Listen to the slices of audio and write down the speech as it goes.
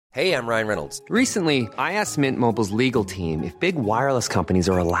Hey, I'm Ryan Reynolds. Recently, I asked Mint Mobile's legal team if big wireless companies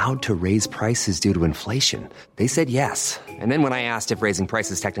are allowed to raise prices due to inflation. They said yes. And then when I asked if raising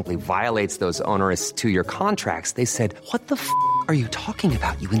prices technically violates those onerous two-year contracts, they said, "What the f*** are you talking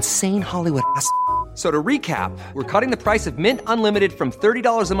about, you insane Hollywood ass?" So to recap, we're cutting the price of Mint Unlimited from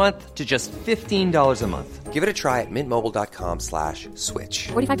 $30 a month to just $15 a month. Give it a try at mintmobile.com/switch.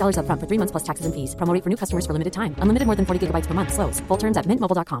 $45 up front for 3 months plus taxes and fees. Promo rate for new customers for limited time. Unlimited more than 40 gigabytes per month. Slows full terms at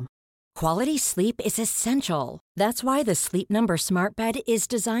mintmobile.com. Quality sleep is essential. That's why the Sleep Number Smart Bed is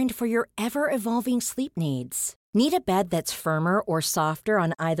designed for your ever-evolving sleep needs. Need a bed that's firmer or softer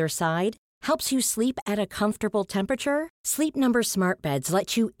on either side? Helps you sleep at a comfortable temperature? Sleep Number Smart Beds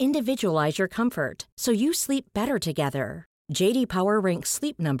let you individualize your comfort, so you sleep better together. J.D. Power ranks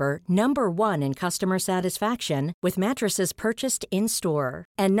Sleep Number number 1 in customer satisfaction with mattresses purchased in-store.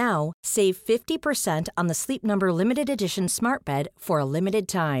 And now, save 50% on the Sleep Number Limited Edition Smart Bed for a limited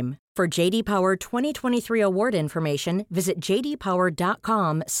time. For J.D. Power 2023 award information, visit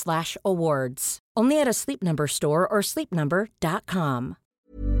jdpower.com/awards. Only at a Sleep Number store or sleepnumber.com.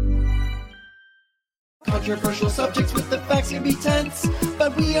 Controversial subjects with the facts can be tense,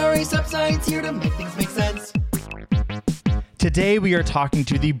 but we are A$AP Science here to make things make sense. Today we are talking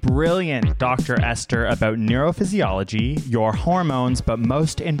to the brilliant Dr. Esther about neurophysiology, your hormones, but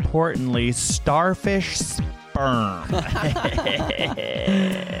most importantly, starfish sperm.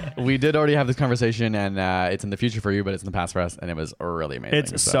 We did already have this conversation, and it's in the future for you, but it's in the past for us, and it was really amazing.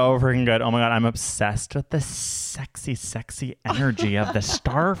 It's so freaking good. Oh my God, I'm obsessed with the sexy energy of the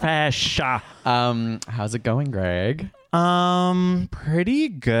starfish. How's it going, Greg? Pretty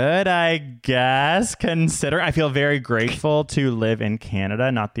good, I guess. I feel very grateful to live in Canada,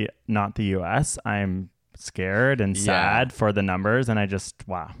 not the US. I'm scared and sad for the numbers, and I just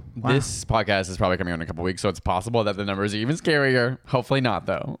wow. This podcast is probably coming out in a couple weeks, so it's possible that the numbers are even scarier. Hopefully not,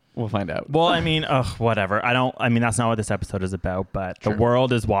 though. We'll find out. Well, I mean, whatever. That's not what this episode is about, but the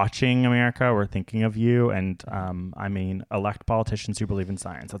world is watching America. We're thinking of you, and elect politicians who believe in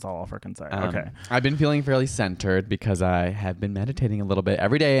science. That's all I'll freaking say. Okay. I've been feeling fairly centered because I have been meditating a little bit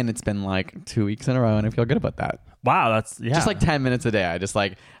every day, and it's been like 2 weeks in a row, and I feel good about that. Wow, that's just like 10 minutes a day. I just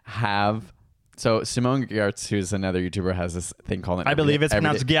have. So Simone Giertz, who's another YouTuber, has this thing called... I believe it's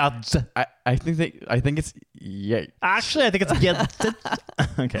pronounced Giertz. I think it's Yay. Actually, I think it's Giertz.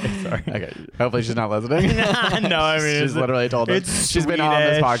 Okay, sorry. Okay, hopefully she's not listening. No, I mean... She's literally told us. She's been on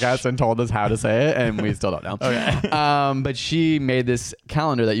this podcast and told us how to say it, and we still don't know. Okay. But she made this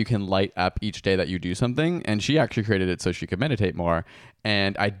calendar that you can light up each day that you do something, and she actually created it so she could meditate more.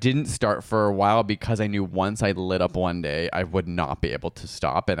 And I didn't start for a while because I knew once I lit up one day, I would not be able to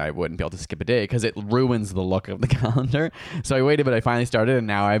stop, and I wouldn't be able to skip a day because it ruins the look of the calendar. So I waited, but I finally started, and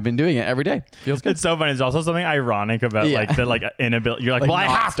now I've been doing it every day. Feels good. It's so funny. There's also something ironic about the inability. You're like, well, I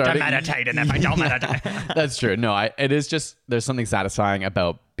have to meditate, and if I don't meditate. That's true. No, it is just, there's something satisfying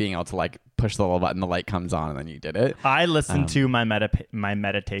about being able to push the little button, the light comes on, and then you did it. I listened to my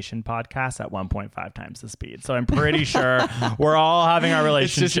meditation podcast at 1.5 times the speed, so I'm pretty sure we're all having our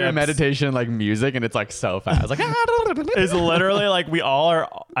relationships. It's just your meditation music, and it's so fast. It's literally we all are.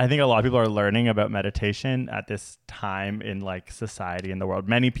 I think a lot of people are learning about meditation at this time in society in the world.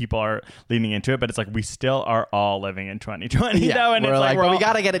 Many people are leaning into it, but it's we still are all living in 2020 though, and we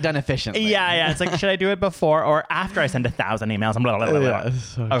got to get it done efficiently. Yeah. It's should I do it before or after I send 1,000 emails? Blah, blah, blah, blah. Yeah,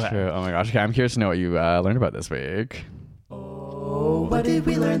 so true. Oh my gosh. Okay, I'm curious to know what you learned about this week. Oh, what did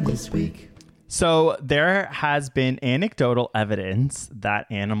we learn this week? So there has been anecdotal evidence that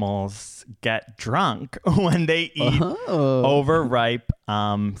animals get drunk when they eat overripe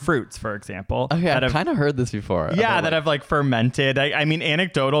fruits, for example. Okay, I've kind of heard this before. Yeah, that have fermented. I mean,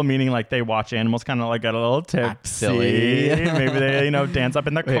 anecdotal meaning they watch animals kind of get a little tipsy. Maybe they dance up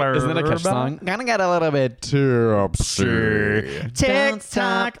in the club. Isn't it a Kesha song? Gonna get a little bit tipsy.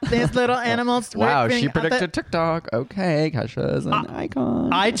 TikTok, these little animals. Wow, she predicted TikTok. Okay, Kesha's an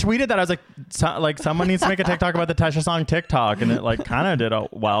icon. I tweeted that. I was someone needs to make a TikTok about the Kesha song TikTok, and it kind of did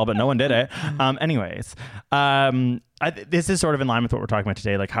well, but no one did it. Anyways, this is sort of in line with what we're talking about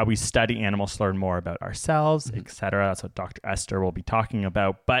today, how we study animals to learn more about ourselves, etc. That's what Dr. Esther will be talking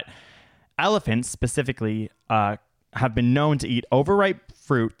about. But elephants specifically have been known to eat overripe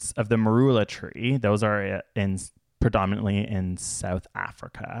fruits of the marula tree. Those are predominantly in South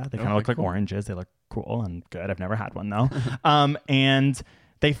Africa. They kind of look like oranges. They look cool and good. I've never had one though. And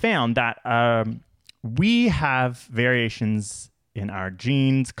they found that we have variations in our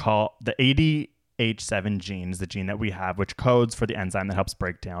genes called the ADH7 gene is the gene that we have, which codes for the enzyme that helps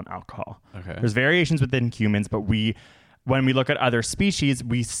break down alcohol. Okay. There's variations within humans, but when we look at other species,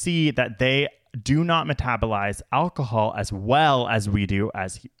 we see that they do not metabolize alcohol as well as we do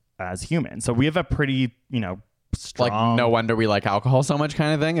as as humans. So we have a pretty, strong. Like, no wonder we like alcohol so much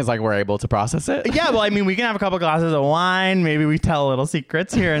kind of thing. Is like we're able to process it. Yeah, well, I mean, we can have a couple glasses of wine. Maybe we tell little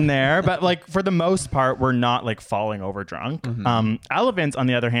secrets here and there. But like for the most part, we're not like falling over drunk. Elephants, on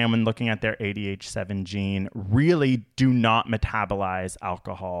the other hand, when looking at their ADH7 gene, really do not metabolize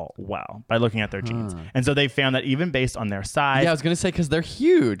alcohol well by looking at their genes. And so they found that even based on their size. Yeah, I was going to say, because they're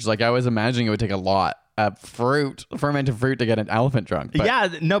huge. Like I was imagining it would take a lot of fermented fruit to get an elephant drunk.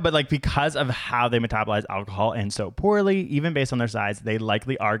 But But like because of how they metabolize alcohol and so poorly, even based on their size, they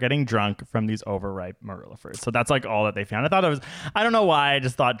likely are getting drunk from these overripe marula fruits. So that's like all that they found. I don't know why, I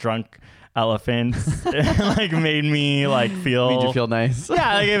just thought drunk elephants like made me like feel. Made you feel nice.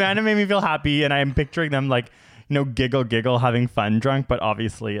 Yeah, like it kind of made me feel happy, and I'm picturing them like, giggle, having fun drunk, but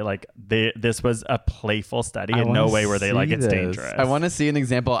obviously like this was a playful study and no way were they like, it's dangerous. I want to see an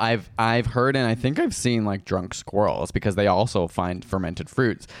example. I've heard, and I think I've seen like drunk squirrels, because they also find fermented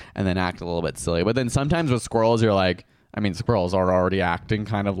fruits and then act a little bit silly. But then sometimes with squirrels, you're like, squirrels are already acting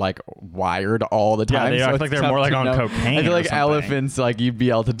kind of like wired all the time. Yeah, they act like they're more like on cocaine. I feel like or something. Elephants, like you'd be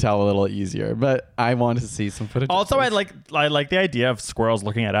able to tell a little easier. But I want to see some footage. Also, I like the idea of squirrels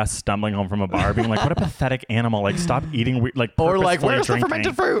looking at us stumbling home from a bar, being like, "What a pathetic animal! Like, stop eating like or like, where's drinking. the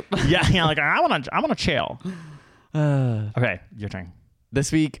fermented fruit?" Yeah, like I want to chill. Okay, your turn.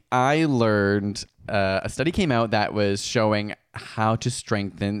 This week, I learned a study came out that was showing how to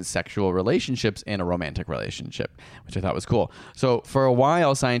strengthen sexual relationships in a romantic relationship, which I thought was cool. So for a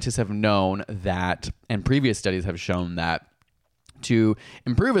while, scientists have known that, and previous studies have shown that, to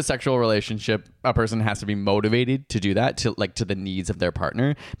improve a sexual relationship, a person has to be motivated to do that, to the needs of their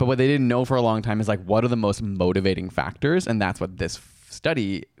partner. But what they didn't know for a long time is like, what are the most motivating factors? And that's what this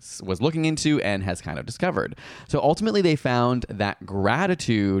study was looking into and has kind of discovered. So ultimately, they found that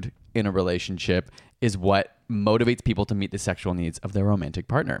gratitude in a relationship is what motivates people to meet the sexual needs of their romantic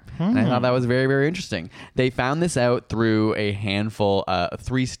partner. And I thought that was very, very interesting. They found this out through a handful,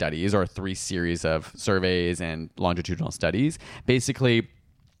 3 studies or 3 series of surveys and longitudinal studies. Basically,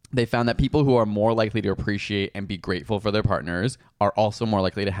 they found that people who are more likely to appreciate and be grateful for their partners are also more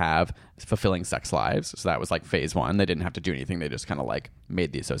likely to have fulfilling sex lives. So that was like phase 1. They didn't have to do anything. They just kind of like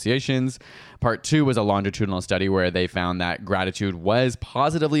made the associations. Part 2 was a longitudinal study where they found that gratitude was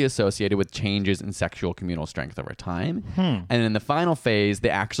positively associated with changes in sexual communal strength over time. And in the final phase, they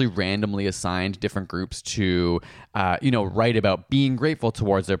actually randomly assigned different groups to, write about being grateful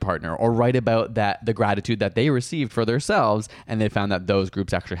towards their partner or write about the gratitude that they received for themselves. And they found that those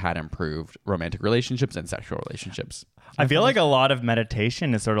groups actually had improved romantic relationships and sexual relationships. I feel like a lot of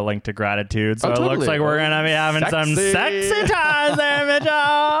meditation is sort of linked to gratitude. So totally. It looks like we're going to be having some sexy times there, Mitchell.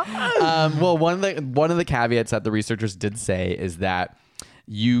 Well, one of the caveats that the researchers did say is that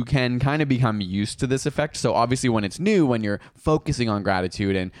you can kind of become used to this effect. So obviously when it's new, when you're focusing on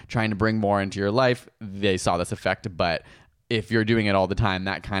gratitude and trying to bring more into your life, they saw this effect. But if you're doing it all the time,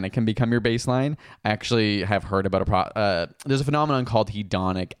 that kind of can become your baseline. I actually have heard about there's a phenomenon called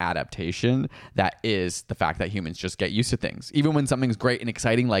hedonic adaptation. That is the fact that humans just get used to things. Even when something's great and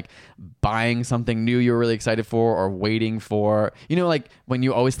exciting, like buying something new you're really excited for or waiting for, like when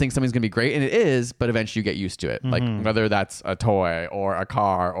you always think something's going to be great, and it is, but eventually you get used to it. Like whether that's a toy or a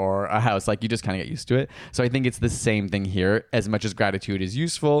car or a house, like you just kind of get used to it. So I think it's the same thing here. As much as gratitude is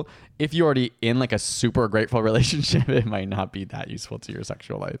useful, if you're already in like a super grateful relationship, it might not be that useful to your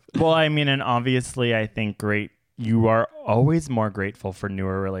sexual life. Well, I mean, and obviously I think you are always more grateful for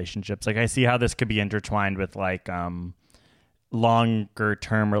newer relationships. Like I see how this could be intertwined with like longer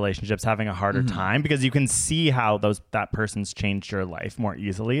term relationships having a harder time, because you can see how that person's changed your life more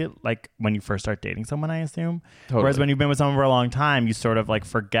easily, like when you first start dating someone, I assume. Totally. Whereas when you've been with someone for a long time, you sort of like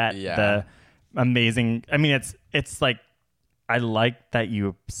forget the amazing, I mean, it's like, I like that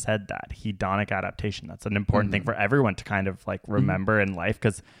you said that hedonic adaptation. That's an important thing for everyone to kind of like remember in life,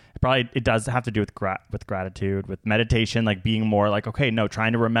 because it does have to do with gratitude, with meditation, like being more like, okay, no,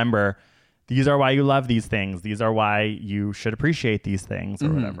 trying to remember these are why you love these things. These are why you should appreciate these things or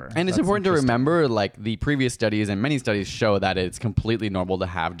whatever. And it's important to remember, like the previous studies and many studies show that it's completely normal to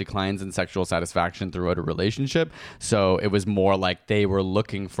have declines in sexual satisfaction throughout a relationship. So it was more like they were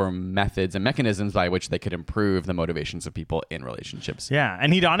looking for methods and mechanisms by which they could improve the motivations of people in relationships. Yeah.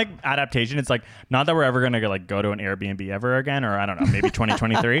 And hedonic adaptation, it's like, not that we're ever going to like go to an Airbnb ever again, or I don't know, maybe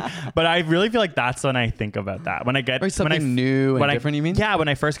 2023. But I really feel like that's when I think about that. When I get something new and different, you mean? Yeah. When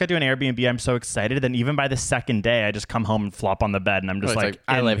I first got to an Airbnb, I'm so excited. Then even by the second day, I just come home and flop on the bed and I'm just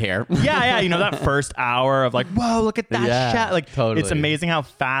I live here. Yeah. That first hour of like, whoa, look at that shot. Like, totally. It's amazing how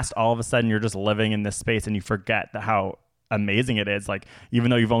fast all of a sudden you're just living in this space and you forget how amazing it is. Like, even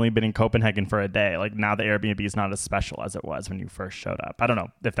though you've only been in Copenhagen for a day, like now the Airbnb is not as special as it was when you first showed up. I don't know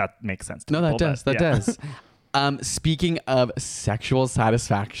if that makes sense to No, people, that does. Speaking of sexual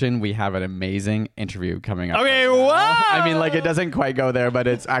satisfaction, we have an amazing interview coming up. Okay, right now. wow. I mean, like, it doesn't quite go there, but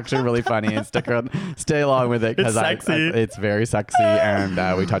it's actually really funny, and stay along with it because It's sexy. it's very sexy,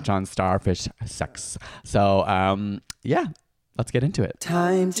 and we touch on starfish sex. So, yeah, let's get into it.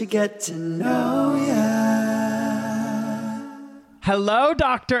 Time to get to know ya. Hello,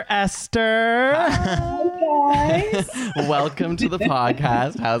 Dr. Esther. Guys. Welcome to the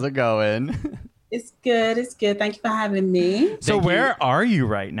podcast. How's it going? It's good. It's good. Thank you for having me. So where are you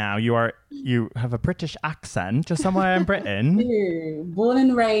right now? You have a British accent, just somewhere in Britain. Born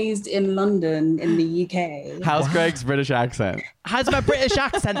and raised in London, in the UK. How's Greg's British accent? How's my British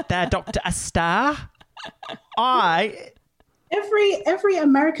accent there, Dr. Esther? Every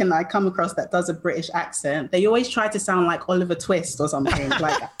American I come across that does a British accent, they always try to sound like Oliver Twist or something.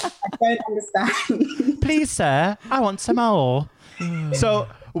 Like, I don't understand. Please, sir, I want some more. So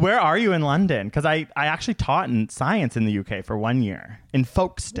where are you in London? Because I actually taught in science in the UK for 1 year in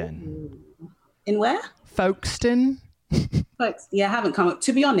Folkestone. In where? Folkestone? Folks, yeah, I haven't come.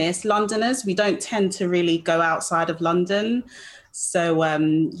 To be honest, Londoners, we don't tend to really go outside of London. So,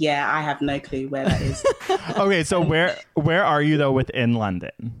 yeah, I have no clue where that is. Okay, so where are you, though, within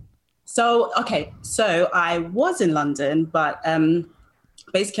London? So I was in London, but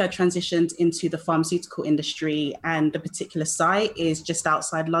basically I transitioned into the pharmaceutical industry, and the particular site is just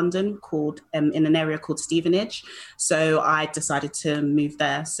outside London called, in an area called Stevenage. So I decided to move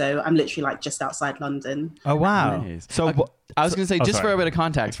there. So I'm literally like just outside London. Oh, wow. Nice. So I was going to say, just sorry. for a bit of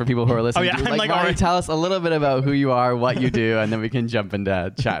context for people who are listening, Oh, yeah, why I'm like, don't you already- tell us a little bit about who you are, what you do, and then we can jump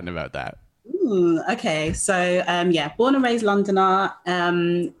into chatting about that. Okay, so born and raised Londoner.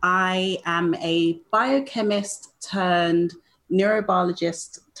 I am a biochemist turned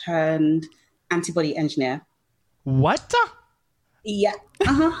neurobiologist turned antibody engineer. what? Yeah.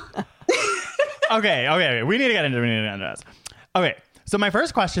 Okay. We need to get into this. Okay. So my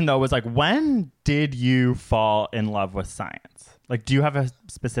first question, though, was like, when did you fall in love with science? Like, do you have a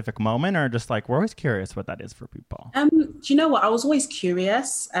specific moment, or just like, we're always curious what that is for people? Do you know what? I was always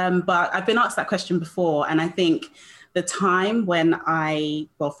curious, but I've been asked that question before. And I think the time when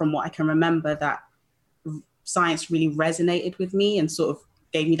from what I can remember, that science really resonated with me and sort of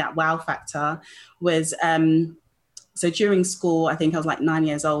gave me that wow factor was, so during school, I think I was like 9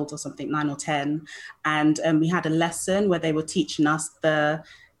 years old or something, 9 or 10. And we had a lesson where they were teaching us the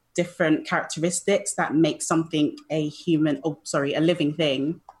different characteristics that make something a living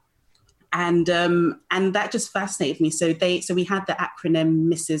thing. And that just fascinated me. So we had the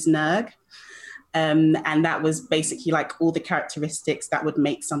acronym Mrs. Nerg. And that was basically like all the characteristics that would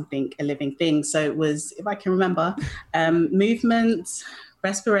make something a living thing. So it was, if I can remember, movement,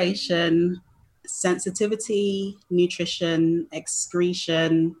 respiration, sensitivity, nutrition,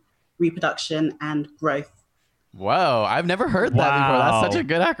 excretion, reproduction, and growth. Whoa, I've never heard that before. Wow. That's such a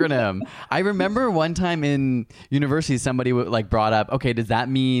good acronym. I remember one time in university, somebody brought up, okay, does that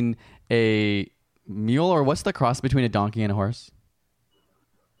mean a mule, or what's the cross between a donkey and a horse?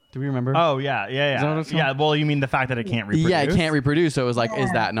 Do we remember? Oh, yeah. that what it's called? Yeah, well, you mean the fact that it can't reproduce? Yeah, it can't reproduce. So it was like,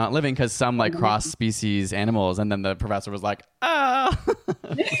 is that not living? Because some like cross species animals. And then the professor was like,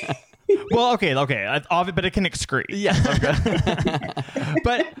 Well, okay. But it can excrete. yeah. Okay.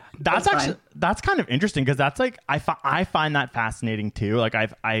 But that's kind of interesting, because that's like, I find that fascinating too. Like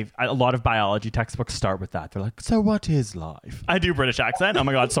a lot of biology textbooks start with that. They're like, so what is life? I do British accent. Oh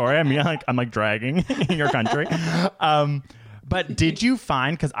my God, sorry. I'm like dragging your country. But did you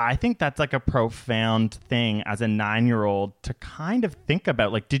find, because I think that's like a profound thing as a 9-year-old to kind of think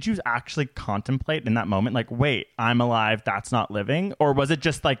about, like, did you actually contemplate in that moment, like, wait, I'm alive, that's not living? Or was it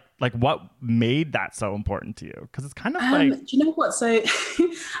just like what made that so important to you? Because it's kind of like... Do you know what? So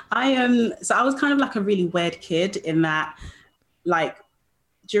I was kind of like a really weird kid in that, like,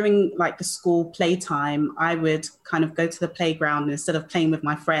 during like the school playtime, I would kind of go to the playground, and instead of playing with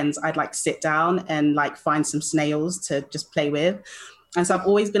my friends, I'd like sit down and like find some snails to just play with. And so I've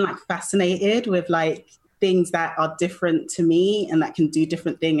always been like fascinated with like things that are different to me and that can do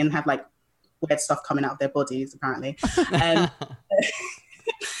different things and have like weird stuff coming out of their bodies, apparently.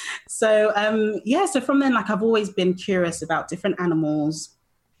 So from then, like, I've always been curious about different animals.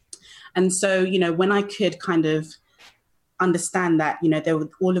 And so, when I could kind of understand that, there were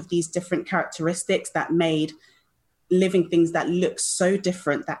all of these different characteristics that made living things that look so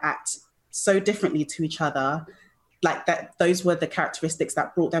different, that act so differently to each other, like that, those were the characteristics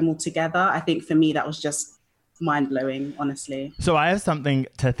that brought them all together. I think for me, that was just, mind-blowing, honestly. So I have something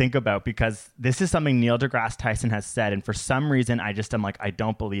to think about, because this is something Neil deGrasse Tyson has said, and for some reason I just am like, I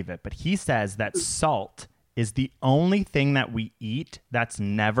don't believe it. But he says that salt is the only thing that we eat that's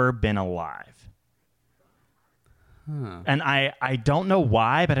never been alive. And I don't know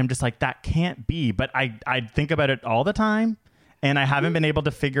why, but I'm just like, that can't be. But I think about it all the time, and I haven't been able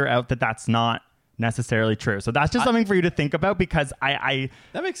to figure out that that's not necessarily true. So that's just something for you to think about, because I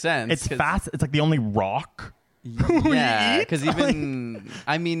That makes sense. it's fast. It's like the only rock. Yeah, because even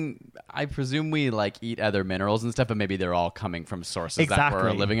I mean, I presume we like eat other minerals and stuff, but maybe they're all coming from sources that were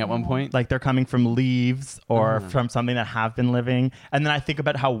Exactly. living at one point. Like they're coming from leaves or from something that have been living. And then I think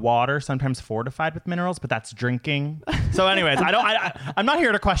about how water sometimes fortified with minerals, but that's drinking. So anyways, I'm not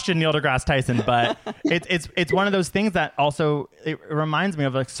here to question Neil deGrasse Tyson, but it's one of those things that also it reminds me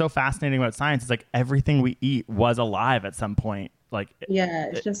of, like, so fascinating about science. It's like everything we eat was alive at some point. Like,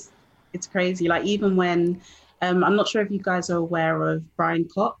 Yeah, it's crazy. Like, even when, I'm not sure if you guys are aware of Brian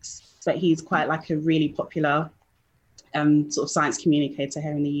Cox, but he's quite like a really popular sort of science communicator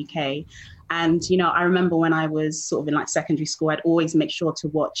here in the UK. And, you know, I remember when I was sort of in like secondary school, I'd always make sure to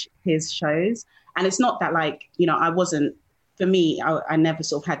watch his shows. And it's not that, like, you know, for me, I never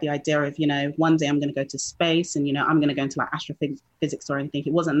sort of had the idea of, you know, one day I'm going to go to space and, you know, I'm going to go into like astrophysics or anything.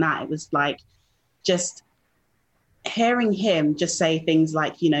 It wasn't that. It was like just hearing him just say things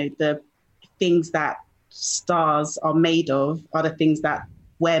like, you know, the things that stars are made of are the things that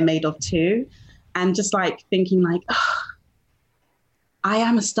we're made of too. And just like thinking like, oh, I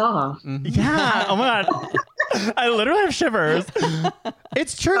am a star. yeah. Oh my God. I literally have shivers.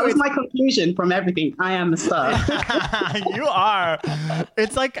 It's true. That was my conclusion from everything. I am a star. You are.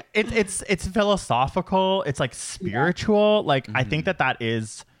 It's like it's philosophical. It's like spiritual. Like I think that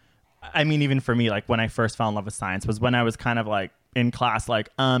is. I mean, even for me, like when I first fell in love with science was when I was kind of like in class, like,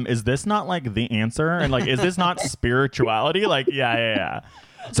 is this not like the answer? And like, is this not spirituality? Like, yeah.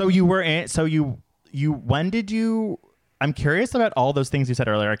 So you were in. So when did you? I'm curious about all those things you said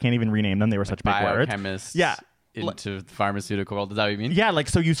earlier. I can't even rename them. They were such big words. Biochemist. Yeah. Into the pharmaceutical world. Is that what you mean? Yeah. Like,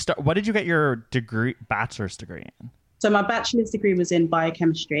 so what did you get your bachelor's degree in? So my bachelor's degree was in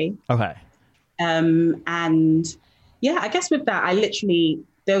biochemistry. Okay. And yeah, I guess with that,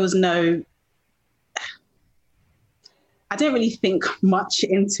 there was no, I didn't really think much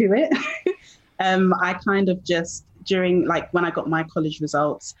into it. I kind of just, during, like, when I got my college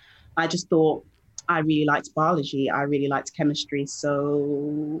results, I just thought I really liked biology. I really liked chemistry.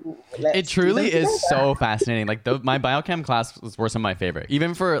 So it truly is so fascinating. Like my biochem classes were some of my favorite.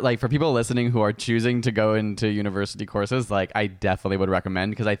 Even for people listening who are choosing to go into university courses, like I definitely would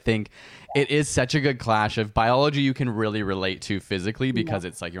recommend, because I think it is such a good clash of biology you can really relate to physically because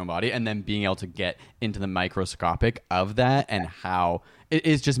it's like your own body, and then being able to get into the microscopic of that and how it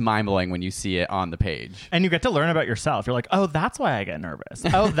is just mind-blowing when you see it on the page. And you get to learn about yourself. You're like, oh, that's why I get nervous.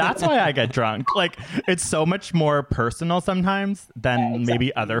 Oh, that's why I get drunk. Like, it's so much more personal sometimes than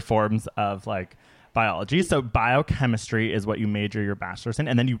maybe other forms of like biology. So biochemistry is what you major your bachelor's in,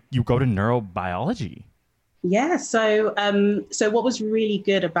 and then you go to neurobiology. Yeah. So what was really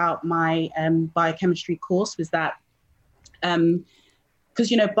good about my biochemistry course was that,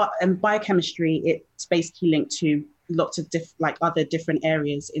 because, you know, biochemistry, it's basically linked to lots of other different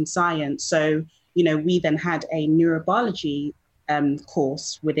areas in science. So, you know, we then had a neurobiology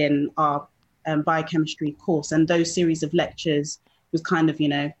course within our biochemistry course, and those series of lectures was kind of, you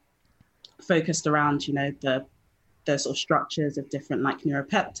know, focused around, you know, the sort of structures of different like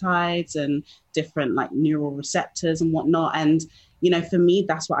neuropeptides and different like neural receptors and whatnot. And, you know, for me,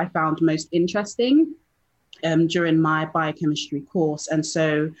 that's what I found most interesting during my biochemistry course. And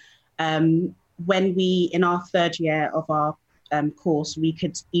so when in our third year of our course, we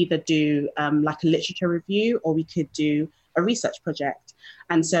could either do like a literature review or we could do a research project.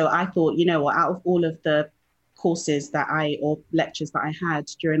 And so I thought, you know what, out of all of the courses or lectures that I had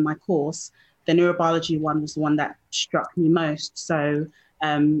during my course, the neurobiology one was the one that struck me most. So,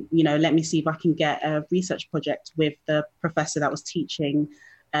 you know, let me see if I can get a research project with the professor that was teaching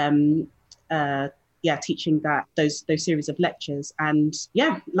teaching those series of lectures. And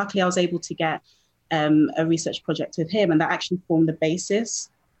yeah, luckily I was able to get a research project with him, and that actually formed the basis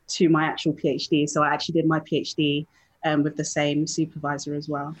to my actual PhD. So I actually did my PhD with the same supervisor as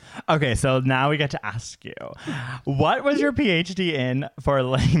well. Okay, so now we get to ask you, what was your PhD in for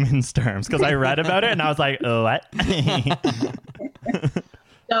layman's terms? Because I read about it and I was like, what?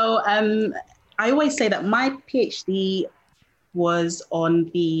 So I always say that my PhD was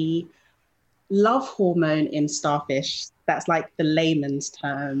on the love hormone in starfish. That's like the layman's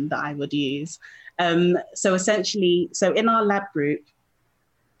term that I would use. So essentially, in our lab group,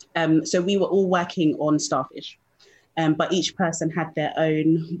 So we were all working on starfish, but each person had their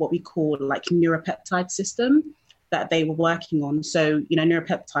own, what we call like neuropeptide system that they were working on. So,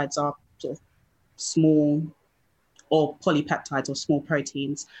 neuropeptides are sort of small, or polypeptides or small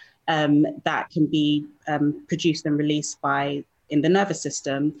proteins that can be produced and released in the nervous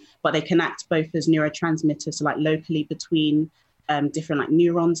system, but they can act both as neurotransmitters, so like locally between different like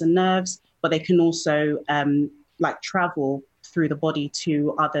neurons and nerves, but they can also like travel through the body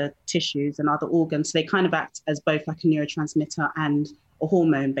to other tissues and other organs. So they kind of act as both like a neurotransmitter and a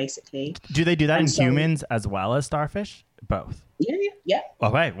hormone, basically. Do they do that in humans as well as starfish? Both? Yeah.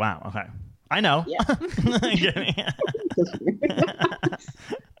 Okay, wow, okay. I know. Yeah.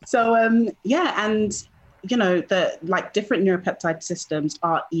 So, and the like different neuropeptide systems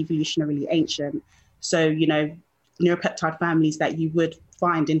are evolutionarily ancient. So, neuropeptide families that you would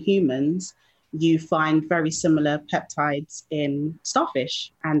find in humans, you find very similar peptides in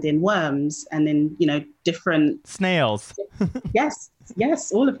starfish and in worms and in, different snails.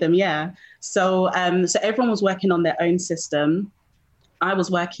 Yes, all of them. Yeah. So, so everyone was working on their own system. I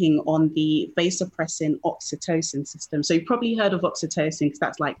was working on the vasopressin oxytocin system. So you probably heard of oxytocin because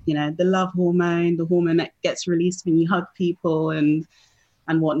that's like, the love hormone, the hormone that gets released when you hug people and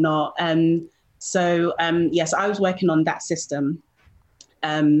whatnot. So I was working on that system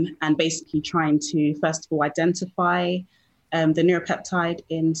and basically trying to, first of all, identify the neuropeptide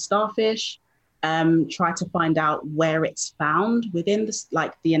in starfish, try to find out where it's found within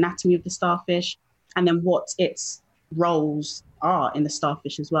the anatomy of the starfish, and then what its roles are in the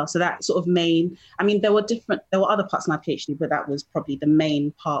starfish as well. So that sort of there were other parts of my PhD, but that was probably the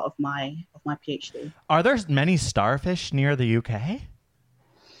main part of my PhD. Are there many starfish near the UK?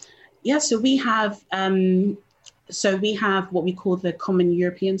 Yeah, so we have what we call the common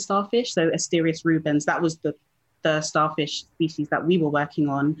European starfish, so Asterias rubens. That was the starfish species that we were working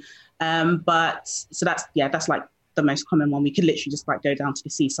on. But so that's like the most common one. We could literally just like go down to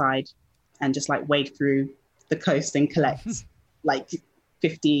the seaside and just like wade through the coast and collect like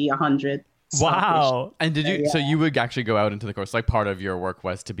 50, 100 starfish. Wow. And did you, so you would actually go out into the coast, like part of your work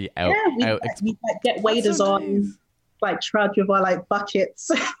was to be out. Yeah, we like, get waders on, like trudge with our like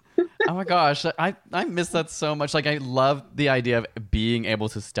buckets. Oh my gosh, I miss that so much. Like I love the idea of being able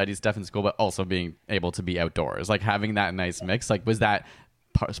to study stuff in school, but also being able to be outdoors, like having that nice mix. Like was that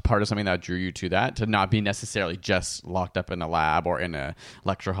part of something that drew you to that, to not be necessarily just locked up in a lab or in a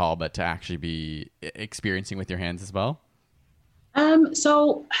lecture hall, but to actually be experiencing with your hands as well?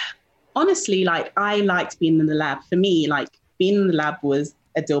 So honestly, like I liked being in the lab. For me, like being in the lab was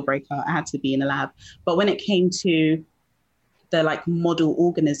a deal breaker. I had to be in the lab. But when it came to the like model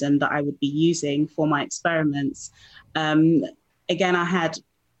organism that I would be using for my experiments, again, I had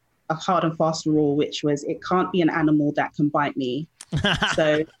a hard and fast rule, which was it can't be an animal that can bite me.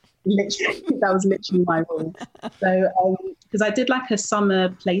 So literally, that was literally my rule. So because I did like a summer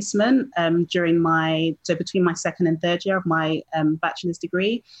placement between my second and third year of my bachelor's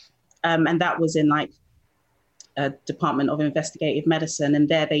degree, and that was in like a Department of Investigative Medicine, and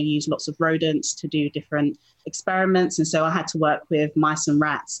there they use lots of rodents to do different experiments, and so I had to work with mice and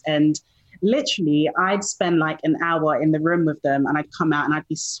rats, and literally I'd spend like an hour in the room with them and I'd come out and I'd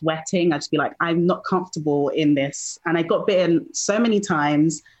be sweating. I'd just be like, I'm not comfortable in this. And I got bitten so many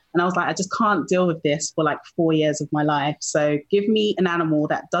times and I was like, I just can't deal with this for like 4 years of my life. So give me an animal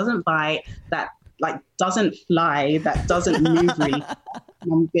that doesn't bite, that like doesn't fly, that doesn't move really.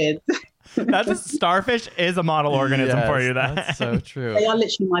 I'm good. Starfish is a model organism for you. That's so true. They are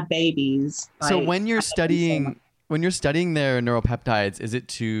literally my babies. So when you're studying their neuropeptides, is it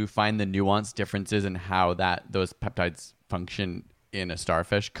to find the nuanced differences in how those peptides function in a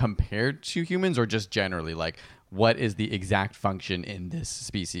starfish compared to humans, or just generally, like what is the exact function in this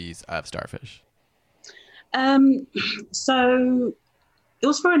species of starfish? So it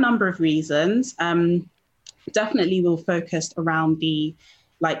was for a number of reasons. Definitely we'll focus around the,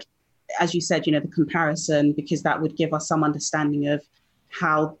 like, as you said, the comparison, because that would give us some understanding of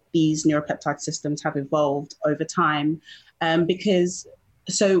how these neuropeptide systems have evolved over time.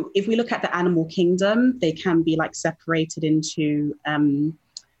 So if we look at the animal kingdom, they can be like separated into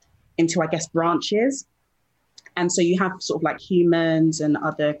I guess, branches. And so you have sort of like humans and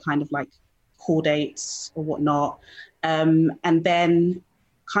other kind of like chordates or whatnot. And then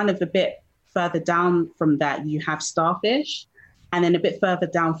kind of a bit further down from that, you have starfish. And then a bit further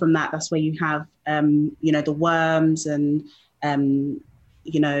down from that, that's where you have, the worms and,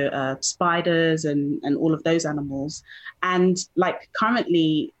 spiders and all of those animals. And like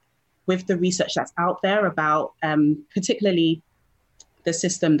currently with the research that's out there about particularly the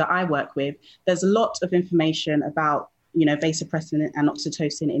system that I work with, there's a lot of information about vasopressin and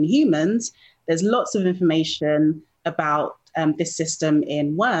oxytocin in humans. There's lots of information about this system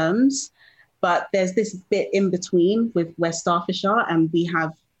in worms, but there's this bit in between with where starfish are, and we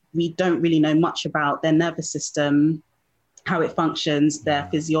don't really know much about their nervous system, how it functions, their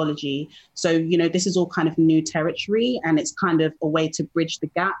physiology. So, this is all kind of new territory, and it's kind of a way to bridge the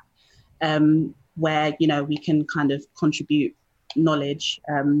gap where, we can kind of contribute knowledge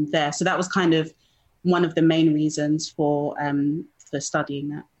there. So that was kind of one of the main reasons for studying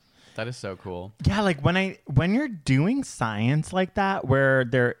that. That is so cool. Yeah, like when you're doing science like that, where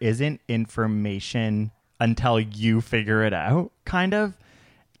there isn't information until you figure it out, kind of,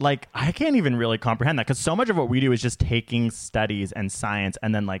 like, I can't even really comprehend that, because so much of what we do is just taking studies and science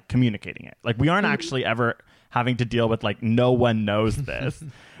and then like communicating it. Like, we aren't actually ever having to deal with like, no one knows this.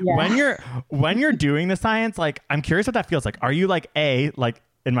 Yeah. When you're doing the science, like, I'm curious what that feels like. Are you like,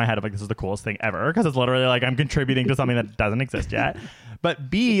 in my head, I'm like, this is the coolest thing ever, because it's literally like I'm contributing to something that doesn't exist yet. But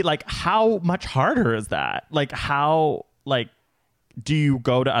B, like, how much harder is that? Like, how, like, do you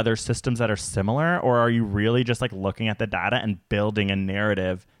go to other systems that are similar, or are you really just like looking at the data and building a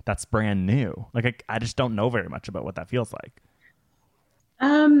narrative that's brand new? Like, I just don't know very much about what that feels like.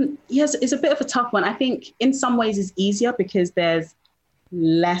 Yes, it's a bit of a tough one. I think in some ways it's easier because there's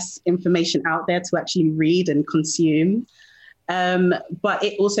less information out there to actually read and consume. But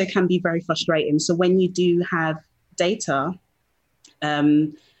it also can be very frustrating. So when you do have data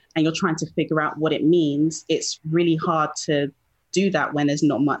and you're trying to figure out what it means, it's really hard to do that when there's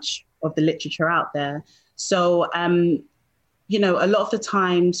not much of the literature out there. So, a lot of the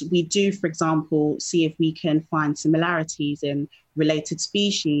times we do, for example, see if we can find similarities in related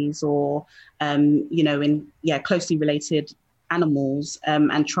species or, closely related animals,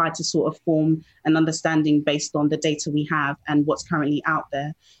 and try to sort of form an understanding based on the data we have and what's currently out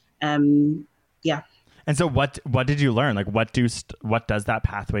there. And so what did you learn? Like, what does that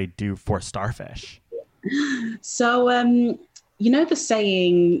pathway do for starfish? So, the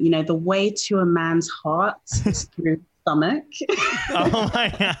saying, the way to a man's heart is through his stomach. Oh my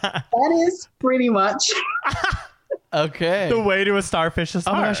God. That is pretty much. Okay. The way to a starfish's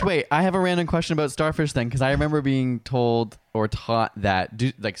heart. Oh my gosh, wait. I have a random question about starfish then, because I remember being told or taught that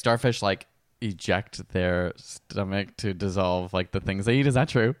starfish like eject their stomach to dissolve like the things they eat. Is that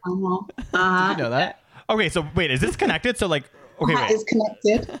true? Did you know that? Okay, so wait, is this connected? So like, okay, That is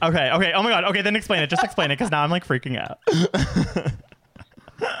connected. Okay. Oh my God. Okay, then explain it. Just explain it, because now I'm like freaking out.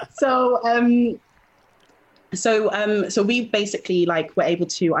 So we basically were able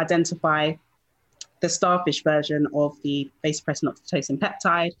to identify the starfish version of the vasopressin oxytocin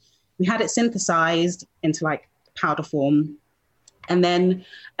peptide. We had it synthesized into powder form. And then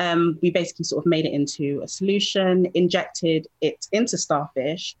we basically sort of made it into a solution, injected it into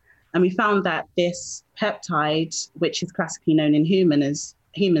starfish. And we found that this peptide, which is classically known in humans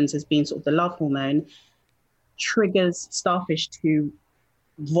as being sort of the love hormone, triggers starfish to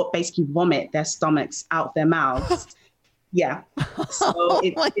basically vomit their stomachs out their mouths. Yeah. So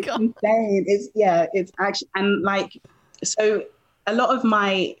it's insane. It's actually, and so a lot of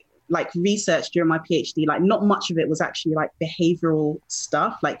my research during my PhD, not much of it was actually behavioral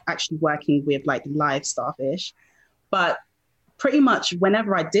stuff, actually working with live starfish. But pretty much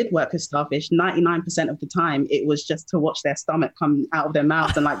whenever I did work with starfish, 99% of the time, it was just to watch their stomach come out of their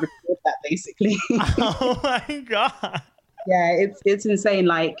mouths and record that basically. Oh my God. Yeah, it's insane.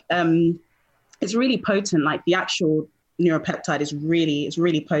 It's really potent. The actual neuropeptide is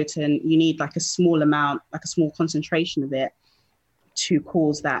really potent. You need a small amount, a small concentration of it to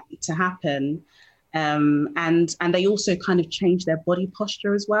cause that to happen. And they also kind of change their body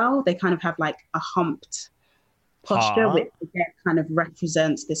posture as well. They kind of have a humped posture, which again kind of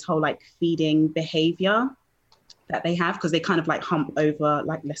represents this whole feeding behavior that they have, because they kind of hump over,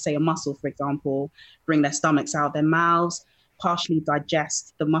 let's say a mussel, for example, bring their stomachs out their mouths, partially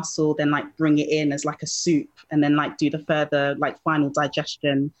digest the mussel, then bring it in as a soup, and then do the further final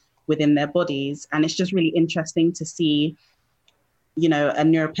digestion within their bodies. And it's just really interesting to see, a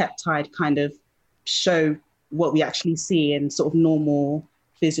neuropeptide kind of show what we actually see in sort of normal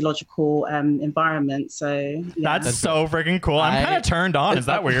physiological environment. So yeah. That's so freaking cool. I'm kind of turned on. Is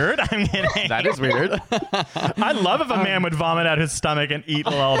that weird? I'm kidding. That is weird. I'd love if a man would vomit out his stomach and eat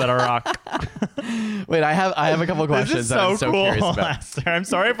a little bit of rock. Wait, I have a couple of questions. This is so I'm so cool, curious about. Lester. I'm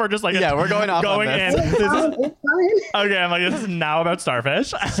sorry if we're just yeah, we're going off going on in. this. Okay, I'm this is now about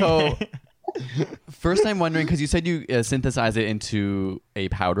starfish. So first I'm wondering, because you said you synthesize it into a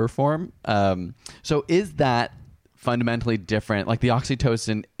powder form. So is that fundamentally different? The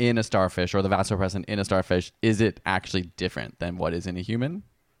oxytocin in a starfish or the vasopressin in a starfish, is it actually different than what is in a human?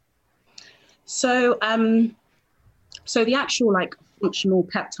 So So the actual like functional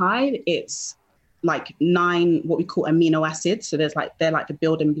peptide, it's like 9 what we call amino acids. So they're like the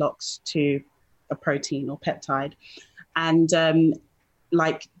building blocks to a protein or peptide. And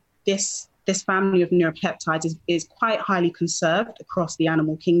like this family of neuropeptides is quite highly conserved across the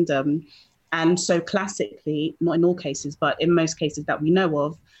animal kingdom. And so classically, not in all cases, but in most cases that we know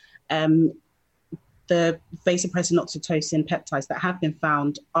of, the vasopressin oxytocin peptides that have been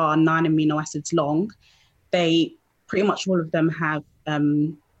found are 9 amino acids long. They pretty much all of them have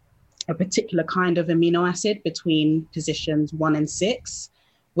a particular kind of amino acid between positions 1 and 6,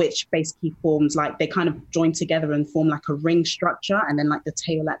 which basically forms like they kind of join together and form like a ring structure and then like the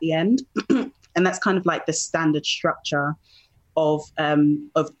tail at the end. And that's kind of like the standard structure of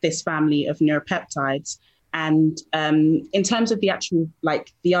this family of neuropeptides. And in terms of the actual,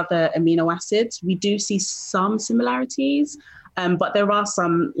 like the other amino acids, we do see some similarities, but there are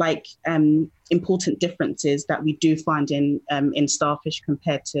some like important differences that we do find in starfish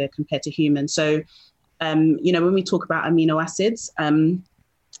compared to humans. So, when we talk about amino acids,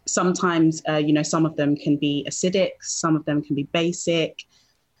 sometimes, some of them can be acidic, some of them can be basic,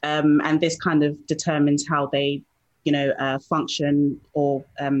 and this kind of determines how they, function or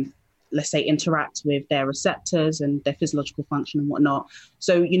let's say interact with their receptors and their physiological function and whatnot.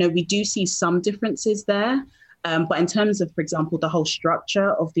 So, we do see some differences there. But in terms of, for example, the whole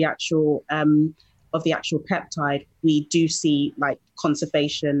structure of the actual peptide, we do see like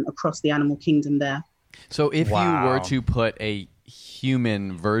conservation across the animal kingdom there. So if you were to put a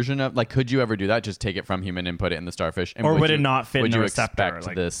human version of, like, could you ever do that? Just take it from human and put it in the starfish? And or would it not fit in the receptor? Would you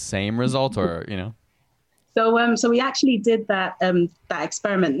expect the same result, or, So we actually did that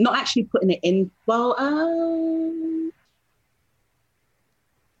experiment, not actually putting it in. Well, oh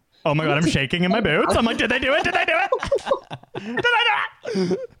my God, I'm shaking in my boots. I'm like, did they do it? Did they do it? Did I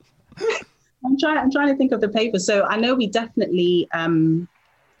do it? I'm trying to think of the paper. So I know we definitely.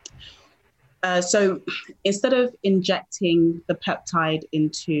 So instead of injecting the peptide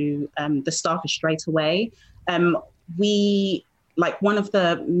into the starfish straight away, we. Like one of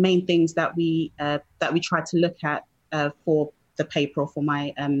the main things that we tried to look at for the paper or for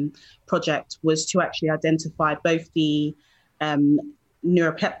my project was to actually identify both the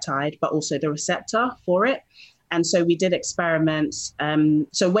neuropeptide but also the receptor for it. And so we did experiments.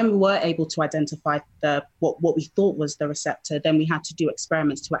 So when we were able to identify what we thought was the receptor, then we had to do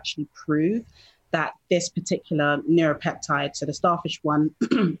experiments to actually prove that this particular neuropeptide, so the starfish one,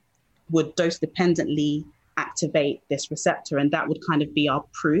 would dose dependently activate this receptor, and that would kind of be our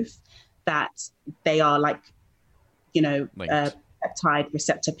proof that they are like, peptide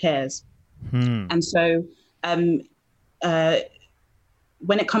receptor pairs. And so when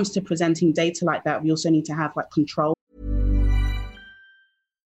it comes to presenting data like that, we also need to have like control.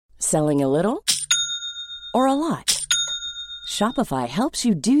 Selling a little or a lot? Shopify helps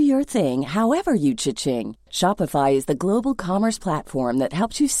you do your thing however you cha-ching. Shopify is the global commerce platform that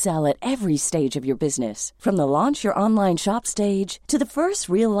helps you sell at every stage of your business. From the launch your online shop stage to the first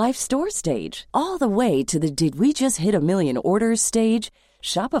real-life store stage, all the way to the did we just hit a million orders stage.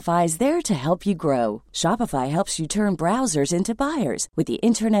 Shopify is there to help you grow. Shopify helps you turn browsers into buyers with the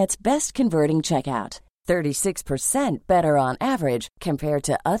internet's best converting checkout. 36% better on average compared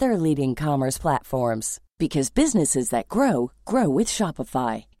to other leading commerce platforms. Because businesses that grow, grow with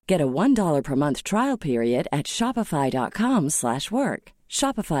Shopify. Get a $1 per month trial period at shopify.com/work.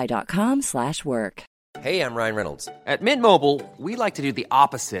 Shopify.com/work. Hey, I'm Ryan Reynolds. At Mint Mobile, we like to do the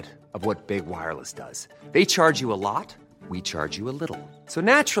opposite of what Big Wireless does. They charge you a lot, we charge you a little. So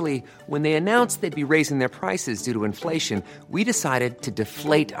naturally, when they announced they'd be raising their prices due to inflation, we decided to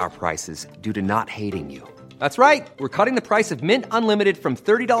deflate our prices due to not hating you. That's right. We're cutting the price of Mint Unlimited from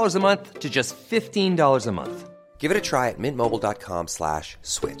 $30 a month to just $15 a month. Give it a try at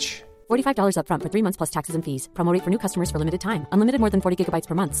mintmobile.com/switch. $45 up front for 3 months plus taxes and fees. Promo rate for new customers for limited time. Unlimited more than 40 gigabytes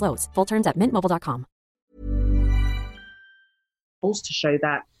per month. Slows full terms at mintmobile.com. To show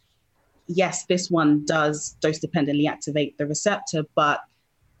that, yes, this one does dose-dependently activate the receptor, but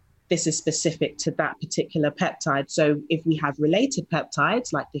this is specific to that particular peptide. So if we have related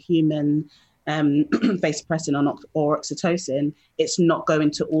peptides like the human vasopressin or oxytocin, it's not going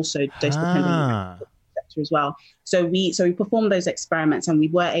to also dose-dependently activate the receptor as well. So we performed those experiments, and we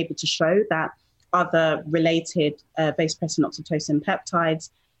were able to show that other related vasopressin oxytocin peptides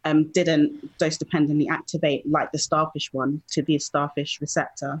didn't dose-dependently activate like the starfish one to the starfish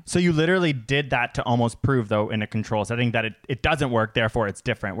receptor. So you literally did that to almost prove, though, in a control setting that it doesn't work, therefore it's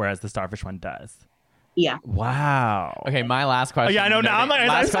different, whereas the starfish one does. Yeah. Wow. Okay, my last question. Yeah, I know. Now I'm like,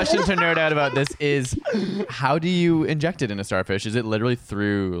 last question to nerd out about this is, how do you inject it in a starfish? Is it literally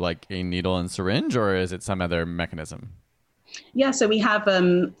through like a needle and syringe, or is it some other mechanism? Yeah, so we have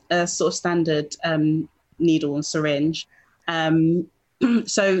a sort of standard needle and syringe.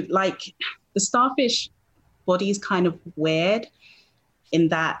 So like the starfish body is kind of weird in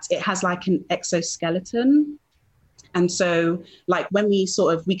that it has like an exoskeleton. And so like when we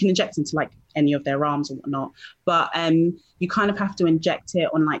can inject into like any of their arms or whatnot, but you kind of have to inject it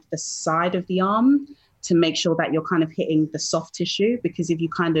on like the side of the arm to make sure that you're kind of hitting the soft tissue, because if you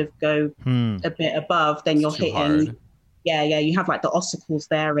kind of go a bit above, then you're hitting hard. Yeah, you have like the ossicles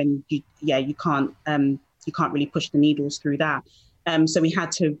there, and you can't really push the needles through that. So we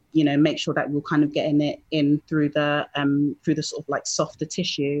had to, make sure that we were kind of getting it in through the sort of like softer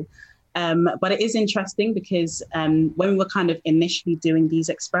tissue. But it is interesting because when we were kind of initially doing these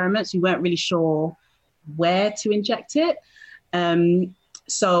experiments, we weren't really sure where to inject it.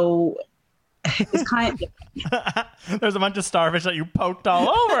 So it's kind of... There's a bunch of starfish that you poked all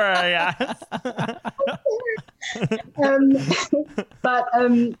over, I guess.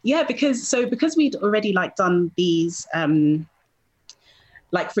 Because we'd already like done these,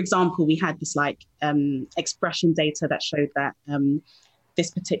 like for example, we had this like expression data that showed that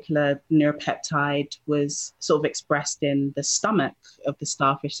this particular neuropeptide was sort of expressed in the stomach of the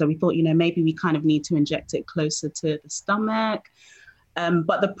starfish. So we thought, maybe we kind of need to inject it closer to the stomach.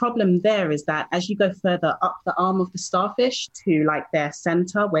 But the problem there is that as you go further up the arm of the starfish to like their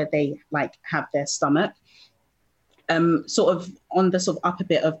center where they like have their stomach, sort of on the sort of upper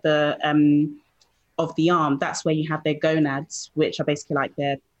bit of the arm, that's where you have their gonads, which are basically like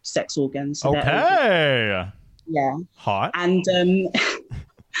their sex organs. So okay. Yeah. Hot. And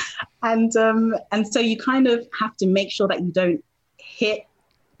so you kind of have to make sure that you don't hit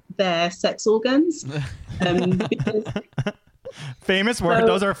their sex organs. Because, famous word.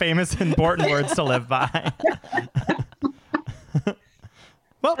 Those are famous, important words to live by.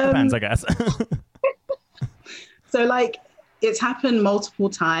 Well, depends, I guess. So like it's happened multiple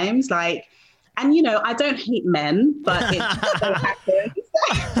times, like, and I don't hate men, but it just so happens.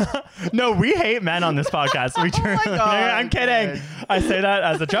 No, we hate men on this podcast. We turn. Oh my God, I'm kidding. Man. I say that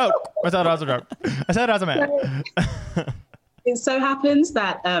as a joke. I said it as a joke. I said it as a man. It so happens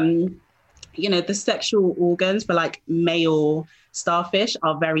that the sexual organs for like male starfish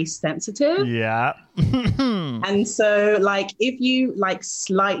are very sensitive. Yeah. And so like if you like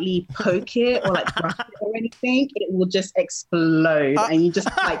slightly poke it or like brush it or anything, it will just explode, and you just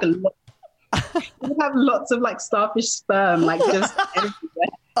like you have lots of like starfish sperm like just everywhere.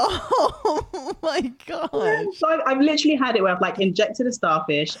 Oh my gosh. So I've literally had it where I've like injected a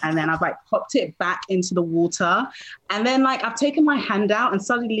starfish and then I've like popped it back into the water, and then like I've taken my hand out and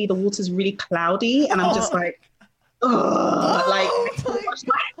suddenly the water's really cloudy and I'm just like, oh, like I wash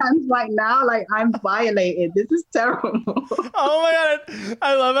my hands right now, like I'm violated. This is terrible. Oh my God,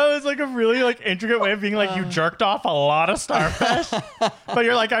 I love how it's like a really like intricate way of being like you jerked off a lot of starfish, but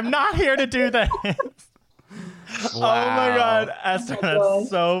you're like, I'm not here to do this. Wow. Oh my God, Esther, that's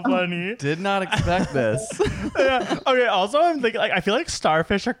so funny. Did not expect this. Yeah. Okay. Also, I'm thinking, like, I feel like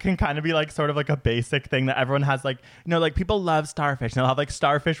starfish can kind of be like sort of like a basic thing that everyone has. Like, like people love starfish. And they'll have like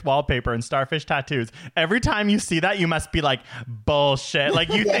starfish wallpaper and starfish tattoos. Every time you see that, you must be like, bullshit. Like,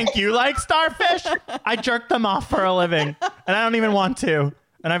 you think you like starfish? I jerk them off for a living, and I don't even want to.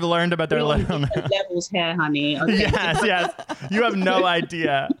 And I've learned about their little levels here, honey. Okay. Yes. You have no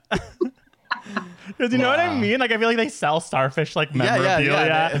idea. Because you know what I mean? Like, I feel like they sell starfish like memorabilia.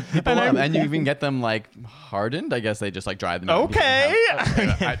 Yeah. People love them. And you even get them like hardened. I guess they just like dry them. Okay.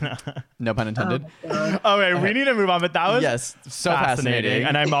 No pun intended. Okay, we need to move on. But that was so fascinating.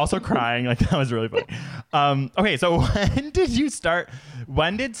 And I'm also crying. Like, that was really funny. Okay, so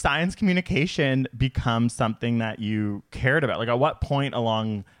when did science communication become something that you cared about? Like, at what point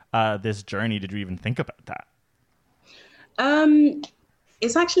along this journey did you even think about that?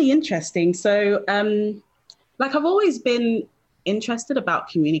 It's actually interesting. So, like I've always been interested about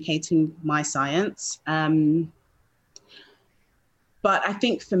communicating my science. But I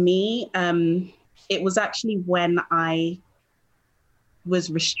think for me, it was actually when I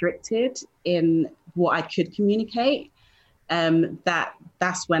was restricted in what I could communicate,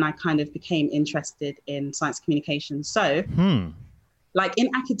 that's when I kind of became interested in science communication. So, like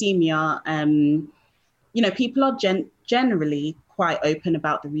in academia, people are generally quite open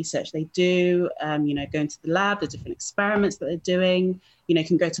about the research they do, going to the lab, the different experiments that they're doing, you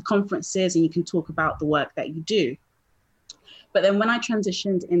can go to conferences and you can talk about the work that you do. But then when I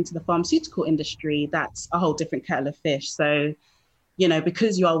transitioned into the pharmaceutical industry, that's a whole different kettle of fish. So,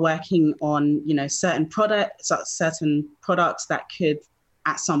 because you are working on, certain products that could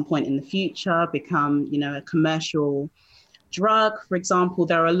at some point in the future become, a commercial drug, for example,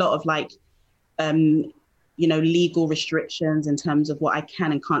 there are a lot of legal restrictions in terms of what I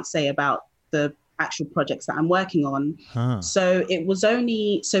can and can't say about the actual projects that I'm working on. So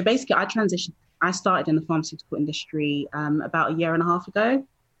basically I started in the pharmaceutical industry about a year and a half ago.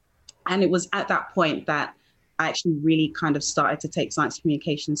 And it was at that point that I actually really kind of started to take science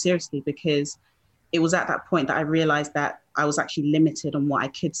communication seriously, because it was at that point that I realized that I was actually limited on what I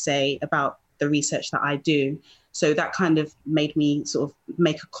could say about the research that I do. So that kind of made me sort of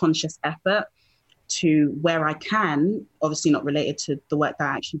make a conscious effort to, where I can, obviously not related to the work that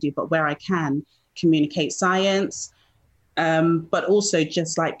I actually do, but where I can, communicate science, but also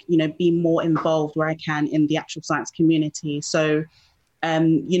just be more involved where I can in the actual science community. So,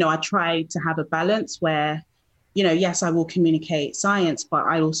 I try to have a balance where, yes, I will communicate science, but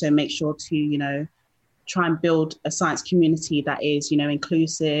I also make sure to, try and build a science community that is,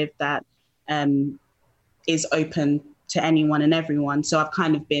 inclusive, that is open to anyone and everyone. So I've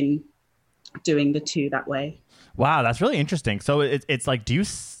kind of been doing the two that way. Wow, that's really interesting. So it's like, I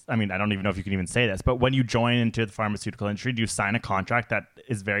don't even know if you can even say this, but when you join into the pharmaceutical industry, do you sign a contract that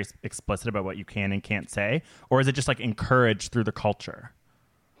is very explicit about what you can and can't say? Or is it just encouraged through the culture?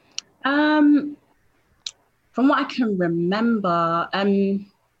 From what I can remember,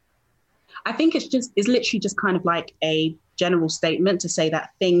 I think it's literally just kind of like a general statement to say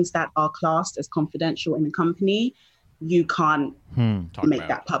that things that are classed as confidential in the company, you can't make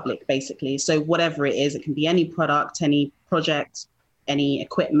that public, basically. So whatever it is, it can be any product, any project, any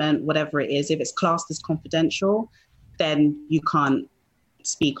equipment, whatever it is. If it's classed as confidential, then you can't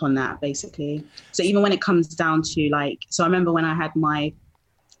speak on that, basically. So even when it comes down to so I remember when I had my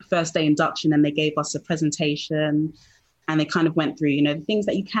first day induction and they gave us a presentation and they kind of went through, the things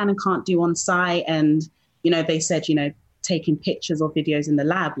that you can and can't do on site. And, they said, taking pictures or videos in the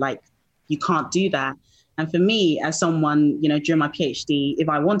lab, you can't do that. And for me, as someone, during my PhD, if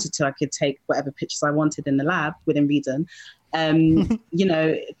I wanted to, I could take whatever pictures I wanted in the lab within reason. In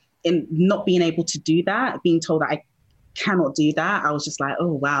not being able to do that, being told that I cannot do that, I was just like,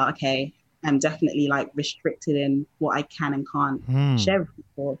 oh, wow, okay. I'm definitely restricted in what I can and can't share with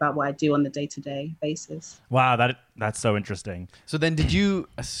people about what I do on the day-to-day basis. Wow, that's so interesting. So then did you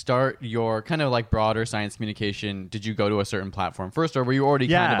start your kind of broader science communication? Did you go to a certain platform first, or were you already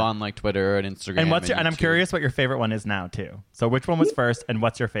kind of on Twitter and Instagram? And I'm curious what your favorite one is now too. So which one was first and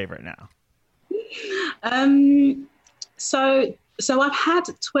what's your favorite now? So I've had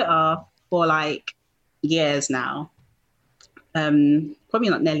Twitter for years now. Probably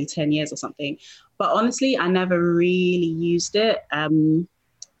nearly 10 years or something. But honestly, I never really used it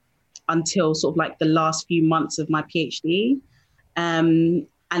until sort of the last few months of my PhD. And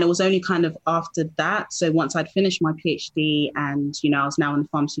it was only kind of after that. So once I'd finished my PhD and, I was now in the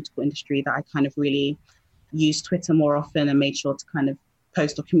pharmaceutical industry, that I kind of really used Twitter more often and made sure to kind of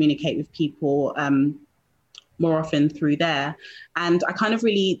post or communicate with people more often through there. And I kind of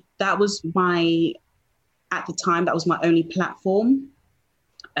that was at the time, that was my only platform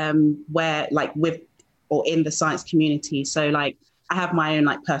where with or in the science community. So I have my own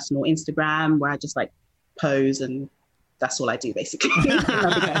personal Instagram where I just pose and that's all I do basically.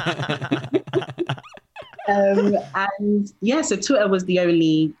 And yeah, so Twitter was the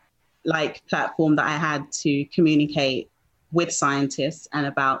only platform that I had to communicate with scientists and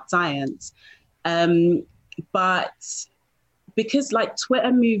about science. But because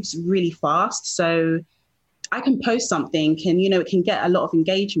Twitter moves really fast, so I can post something and, it can get a lot of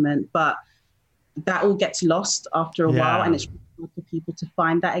engagement, but that all gets lost after a while and it's hard for people to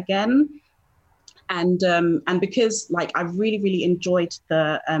find that again. And because I really, really enjoyed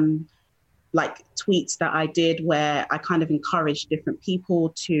the tweets that I did where I kind of encouraged different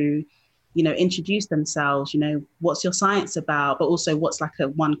people to, introduce themselves, what's your science about, but also what's a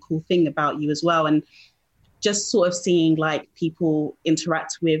one cool thing about you as well. And just sort of seeing people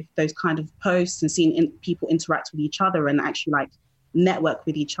interact with those kind of posts and seeing people interact with each other and actually network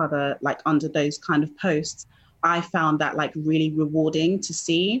with each other under those kind of posts, I found that really rewarding to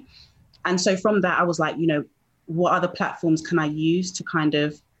see. And so from that, I was what other platforms can I use to kind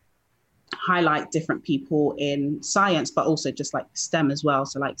of highlight different people in science, but also just STEM as well.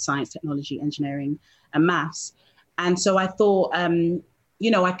 So science, technology, engineering, and maths. And so I thought, I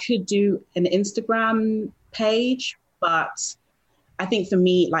could do an Instagram page, but I think for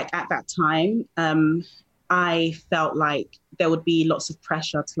me, at that time, I felt there would be lots of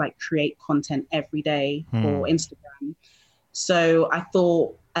pressure to create content every day for Instagram. So I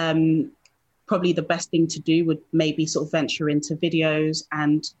thought probably the best thing to do would maybe sort of venture into videos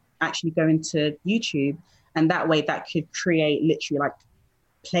and actually go into YouTube. And that way that could create literally like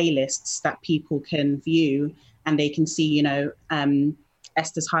playlists that people can view, and they can see, you know,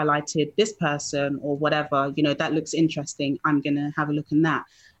 Esther's highlighted this person or whatever, you know, that looks interesting. I'm going to have a look in that.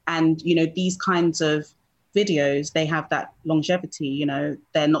 And, you know, these kinds of videos, they have that longevity, you know,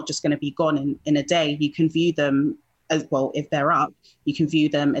 they're not just going to be gone in a day. You can view them as well. If they're up, you can view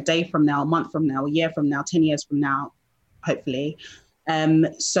them a day from now, a month from now, a year from now, 10 years from now, hopefully.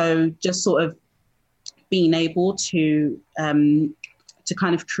 So just sort of being able to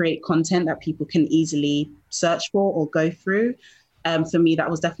kind of create content that people can easily search for or go through. For me, that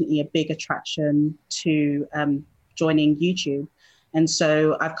was definitely a big attraction to joining YouTube. And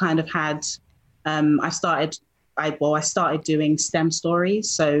so I've kind of had, I started doing STEM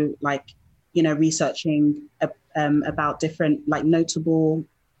stories. So like, you know, researching about different like notable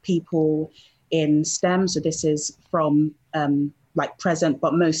people in STEM. So this is from like present,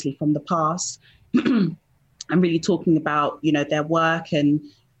 but mostly from the past. I'm really talking about, you know, their work, and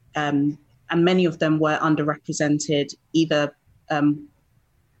many of them were underrepresented either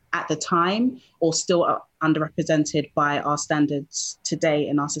at the time or still underrepresented by our standards today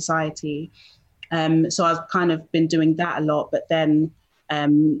in our society. So I've kind of been doing that a lot, but then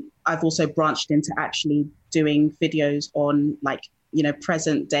I've also branched into actually doing videos on like, you know,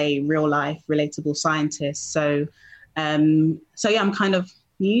 present day, real life, relatable scientists. So yeah, I'm kind of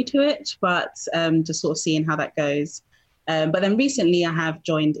new to it, but just sort of seeing how that goes. But then recently I have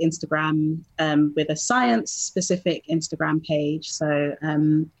joined Instagram with a science specific Instagram page. So,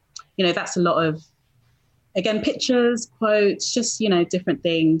 you know, that's a lot of, again, pictures, quotes, just, you know, different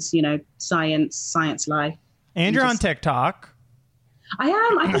things, you know, science life. And you're on TikTok. I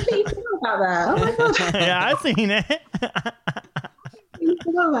am. I completely forgot about that. Oh my God. Yeah, I've seen it. I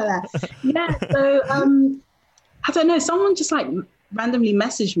forgot about that. Yeah. So I don't know. Someone just like randomly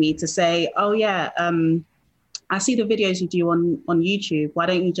messaged me to say, oh yeah, I see the videos you do on YouTube. Why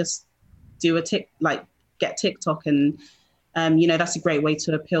don't you just do get TikTok? And, you know, that's a great way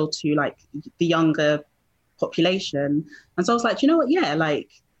to appeal to like the younger population. And so I was like, you know what? Yeah, like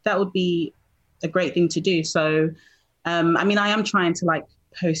that would be a great thing to do. So, I mean, I am trying to like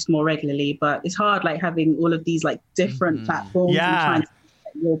post more regularly, but it's hard like having all of these like different platforms and trying to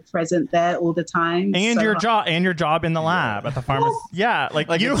you're present there all the time. And so your job in the lab at the pharmacy. Yeah, like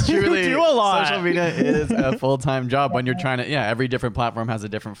you truly do a lot. Social media is a full-time job when you're trying to, every different platform has a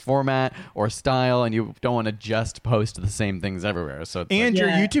different format or style, and you don't want to just post the same things everywhere. So and your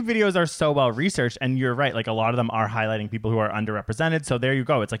YouTube videos are so well researched, and you're right, like a lot of them are highlighting people who are underrepresented. So there you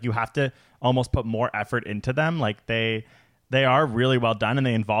go. It's like you have to almost put more effort into them. Like they are really well done, and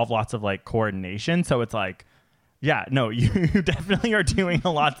they involve lots of like coordination. So it's like, yeah, no, you definitely are doing a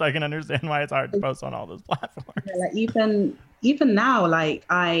lot, so I can understand why it's hard to post on all those platforms. Yeah, like even now, like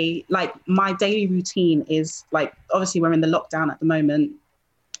my daily routine is like, obviously we're in the lockdown at the moment,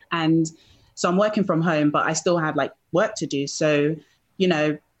 and so I'm working from home, but I still have like work to do. So, you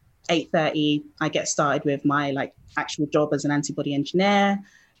know, 8:30, I get started with my like actual job as an antibody engineer.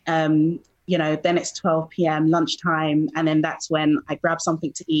 You know, then it's 12 p.m. lunchtime, and then that's when I grab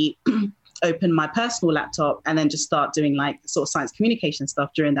something to eat. Open my personal laptop and then just start doing like sort of science communication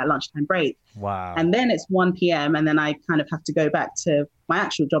stuff during that lunchtime break. Wow. And then it's 1 p.m. and then I kind of have to go back to my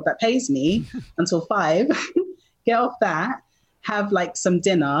actual job that pays me until 5, get off that, have like some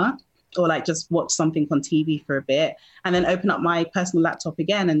dinner or like just watch something on TV for a bit, and then open up my personal laptop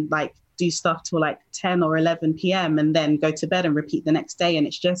again and like do stuff till like 10 or 11 p.m. and then go to bed and repeat the next day. And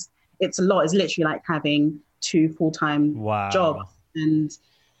it's a lot. It's literally like having 2 full-time jobs. And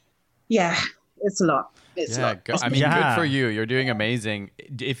yeah, it's a lot. It's a lot. I mean, good for you. You're doing amazing.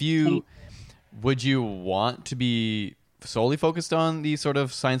 Would you want to be solely focused on the sort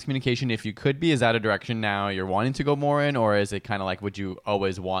of science communication if you could be? Is that a direction now you're wanting to go more in? Or is it kind of like, would you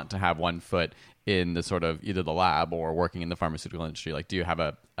always want to have one foot in the sort of either the lab or working in the pharmaceutical industry? Like, do you have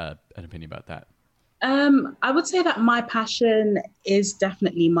an opinion about that? I would say that my passion is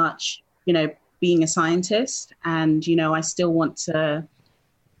definitely much, you know, being a scientist. And, you know, I still want to,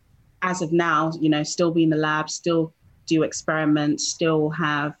 as of now, you know, still be in the lab, still do experiments, still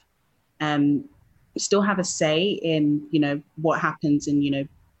have a say in, you know, what happens in, you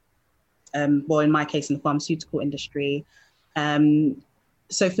know, well, in my case, in the pharmaceutical industry.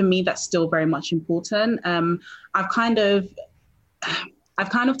 So for me, that's still very much important. I've kind of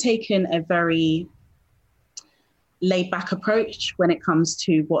taken a very laid back approach when it comes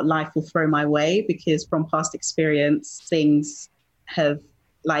to what life will throw my way, because from past experience, things have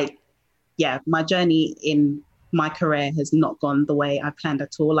like, my journey in my career has not gone the way I planned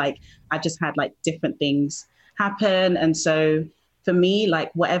at all. Like I just had like different things happen. And so for me,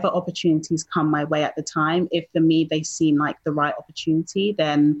 like whatever opportunities come my way at the time, if for me they seem like the right opportunity,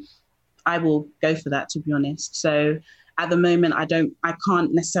 then I will go for that, to be honest. So at the moment, I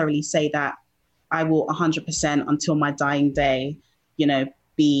can't necessarily say that I will 100% until my dying day, you know,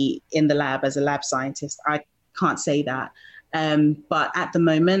 be in the lab as a lab scientist. I can't say that. But at the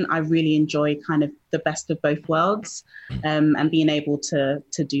moment, I really enjoy kind of the best of both worlds, and being able to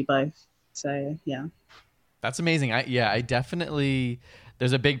do both. So, yeah. That's amazing. I definitely,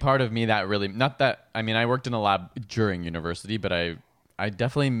 there's a big part of me that really, not that, I mean, I worked in a lab during university, but I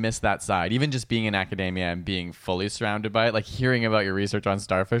definitely miss that side. Even just being in academia and being fully surrounded by it, like hearing about your research on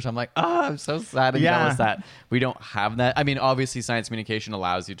starfish, I'm like, I'm so sad and jealous that we don't have that. I mean, obviously science communication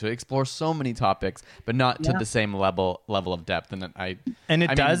allows you to explore so many topics, but not to the same level of depth. And that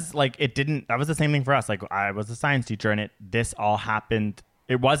was the same thing for us. Like I was a science teacher and this all happened.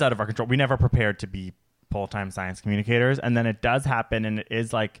 It was out of our control. We never prepared to be full-time science communicators. And then it does happen. And it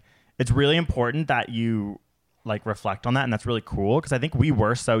is like, it's really important that you like reflect on that, and that's really cool because I think we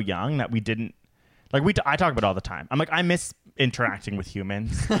were so young that we didn't like I talk about it all the time. I'm like, I miss interacting with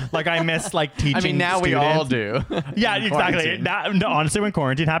humans. Like I miss like teaching. I mean, now students. We all do. Yeah, exactly. No, honestly, when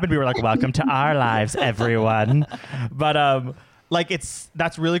quarantine happened, we were like, welcome to our lives, everyone. But like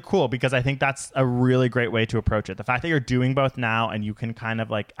that's really cool because I think that's a really great way to approach it. The fact that you're doing both now and you can kind of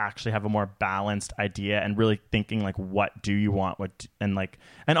like actually have a more balanced idea and really thinking like, what do you want?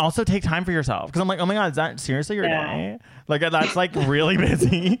 And also take time for yourself. Cause I'm like, oh my God, is that seriously your day? Like that's like really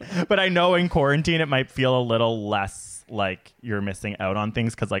busy. But I know in quarantine, it might feel a little less like you're missing out on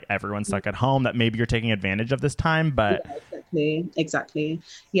things because like everyone's stuck at home, that maybe you're taking advantage of this time. But exactly.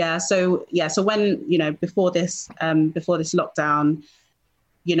 Yeah. So when, you know, before this lockdown,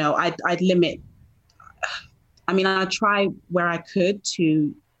 you know, I'd limit, I mean, I try where I could to,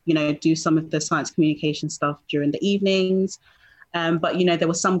 you know, do some of the science communication stuff during the evenings. But, you know, there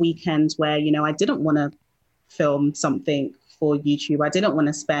were some weekends where, you know, I didn't want to film something for YouTube. I didn't want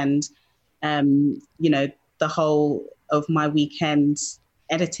to spend, you know, the whole of my weekends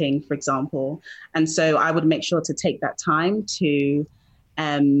editing, for example. And so I would make sure to take that time to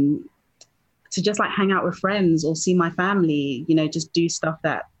just like hang out with friends or see my family, you know, just do stuff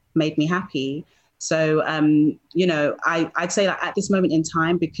that made me happy. So, you know, I'd say that at this moment in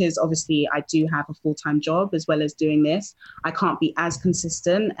time, because obviously I do have a full-time job as well as doing this, I can't be as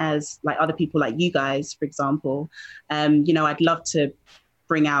consistent as like other people like you guys, for example. You know, I'd love to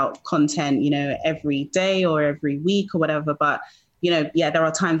bring out content, you know, every day or every week or whatever. But, you know, yeah, there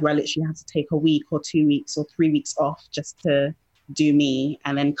are times where I literally have to take a week or 2 weeks or 3 weeks off just to do me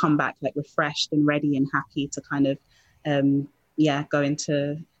and then come back like refreshed and ready and happy to kind of, go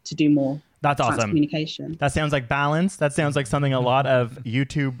into to do more. That's awesome. Communication. That sounds like balance. That sounds like something a lot of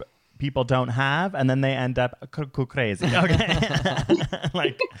YouTube people don't have, and then they end up crazy. Okay,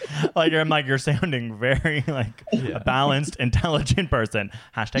 like you're sounding very like a balanced, intelligent person.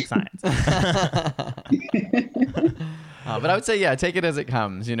 #science. But I would say, yeah, take it as it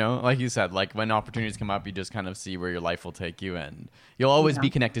comes, you know, like you said, like when opportunities come up, you just kind of see where your life will take you, and you'll always be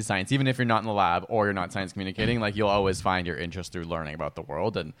connected to science, even if you're not in the lab or you're not science communicating, like you'll always find your interest through learning about the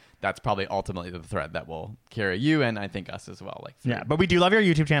world. And that's probably ultimately the thread that will carry you. And I think us as well. Like, yeah, but we do love your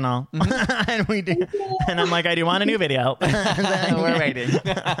YouTube channel. And we do. And I'm like, I do want a new video. We're waiting.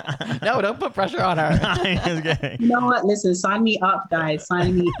 No, don't put pressure on her. I'm just kidding. You know what? Listen, sign me up, guys.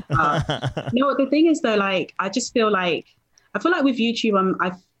 Sign me up. You know what? The thing is, though, like, I feel like with YouTube,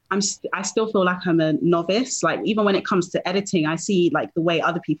 I still feel like I'm a novice. Like, even when it comes to editing, I see like the way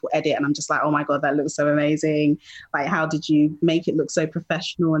other people edit, and I'm just like, oh my God, that looks so amazing. Like, how did you make it look so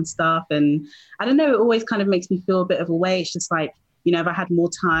professional and stuff? And I don't know, it always kind of makes me feel a bit of a way. It's just like, you know, if I had more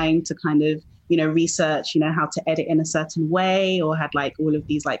time to kind of, you know, research, you know, how to edit in a certain way, or had like all of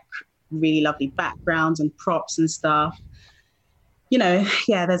these like really lovely backgrounds and props and stuff. You know,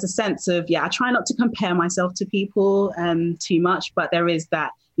 yeah, there's a sense of, I try not to compare myself to people too much, but there is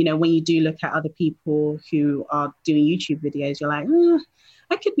that, you know, when you do look at other people who are doing YouTube videos, you're like,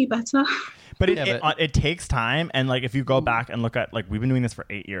 I could be better. But it takes time. And like, if you go back and look at, like, we've been doing this for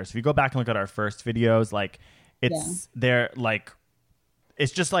 8 years. If you go back and look at our first videos, like they're like,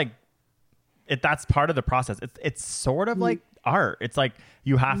 it's just like, that's part of the process. It's sort of like art. It's like,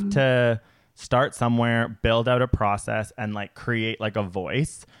 you have to start somewhere, build out a process, and like create like a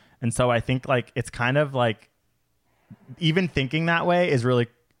voice. And so I think like it's kind of like even thinking that way is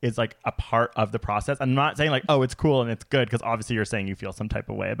like a part of the process. I'm not saying like, oh, it's cool and it's good, because obviously you're saying you feel some type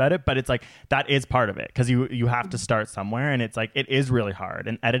of way about it, but it's like that is part of it, because you have to start somewhere, and it's like it is really hard.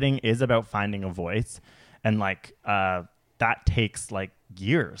 And editing is about finding a voice. And like that takes like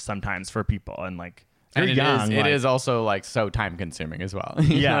years sometimes for people. And like you're and young. It is also like so time consuming as well.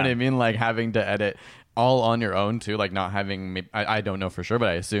 You know what I mean? Like having to edit all on your own too, like not having, I don't know for sure, but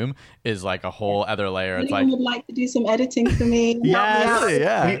I assume is like a whole other layer. It's Anyone like, would like to do some editing for me? We,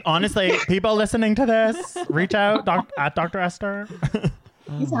 honestly, people listening to this, reach out at Dr. Esther.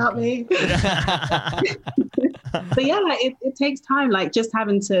 Please help me. But yeah, like it takes time, like just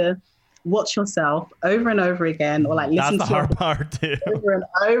having to watch yourself over and over again, or like listen That's to the hard part too. over and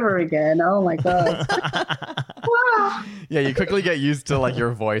over again. Oh my god. yeah, you quickly get used to like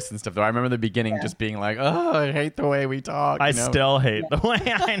your voice and stuff though. I remember the beginning just being like, oh, I hate the way we talk. I still hate the way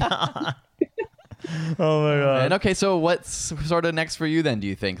I know. Oh my god. And okay, so what's sort of next for you then, do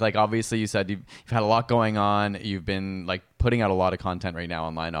you think? Like obviously you said you've had a lot going on. You've been like putting out a lot of content right now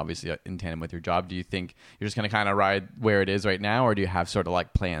online, obviously in tandem with your job. Do you think you're just going to kind of ride where it is right now, or do you have sort of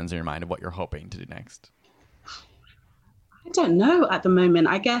like plans in your mind of what you're hoping to do next? I don't know at the moment.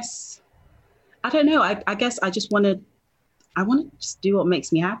 I guess I don't know. I guess I just want to just do what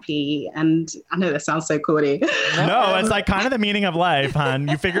makes me happy. And I know that sounds so corny. No, it's like kind of the meaning of life, hon.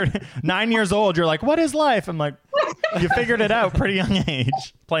 You figured 9 years old, you're like, what is life? I'm like, you figured it out pretty young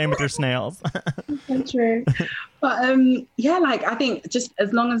age, playing with your snails. So true. But yeah, like I think just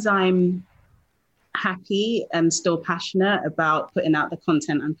as long as I'm happy and still passionate about putting out the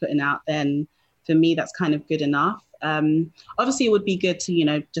content I'm putting out, then for me, that's kind of good enough. Obviously, it would be good to, you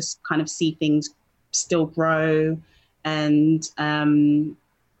know, just kind of see things still grow and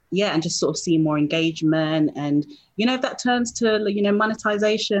yeah, and just sort of see more engagement. And, you know, if that turns to, you know,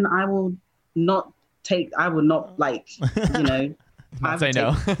 monetization, I will not like, you know, I say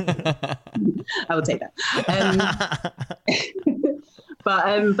no. I would take that.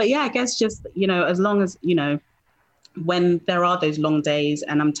 But yeah, I guess just, you know, as long as, you know, when there are those long days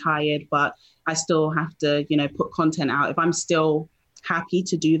and I'm tired, but I still have to, you know, put content out. If I'm still happy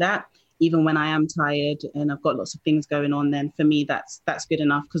to do that, even when I am tired and I've got lots of things going on, then for me, that's good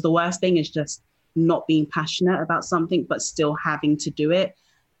enough. Because the worst thing is just not being passionate about something, but still having to do it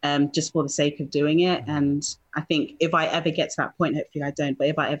just for the sake of doing it. And I think if I ever get to that point, hopefully I don't, but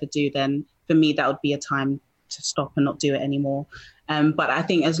if I ever do, then for me, that would be a time to stop and not do it anymore. But I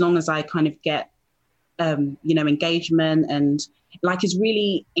think as long as I kind of get, you know, engagement, and like it's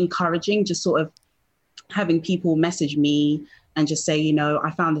really encouraging just sort of having people message me and just say, you know,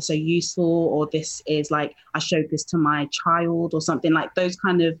 I found this so useful, or this is like, I showed this to my child or something. Like those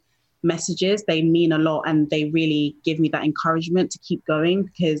kind of messages, they mean a lot, and they really give me that encouragement to keep going,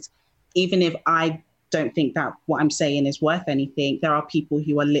 because even if I don't think that what I'm saying is worth anything, there are people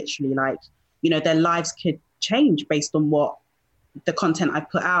who are literally like, you know, their lives could change based on what the content I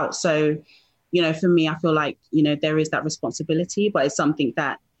put out. So, you know, for me, I feel like, you know, there is that responsibility, but it's something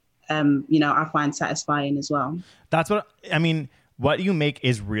that, you know, I find satisfying as well. That's what I mean. What you make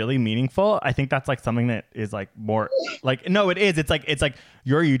is really meaningful. I think that's like something that is like more like, no, it is. It's like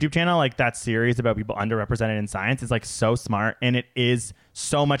your YouTube channel, like that series about people underrepresented in science is like so smart, and it is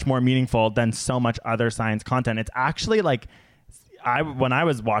so much more meaningful than so much other science content. It's actually like, when I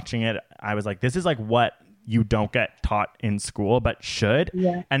was watching it, I was like, this is like what you don't get taught in school, but should.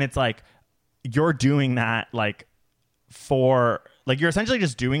 Yeah. And it's like, you're doing that like for, like, you're essentially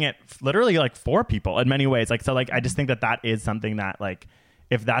just doing it literally like for people in many ways. Like, so like, I just think that is something that like,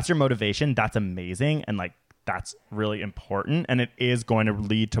 if that's your motivation, that's amazing. And like, that's really important. And it is going to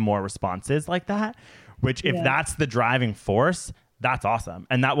lead to more responses like that, which if that's the driving force, that's awesome.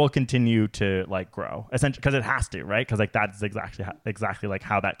 And that will continue to like grow essentially, because it has to, right? Because like, that's exactly like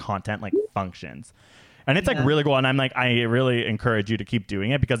how that content like functions. And it's like really cool. And I'm like, I really encourage you to keep doing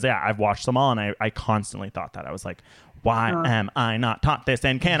it, because I've watched them all, and I constantly thought that. I was like, why am I not taught this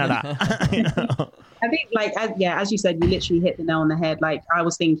in Canada? You know? I think like, as you said, you literally hit the nail on the head. Like I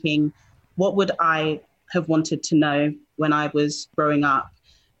was thinking, what would I have wanted to know when I was growing up?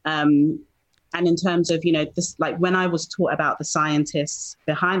 And in terms of, you know, this, like when I was taught about the scientists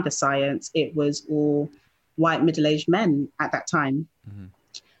behind the science, it was all white middle-aged men at that time. Mm-hmm.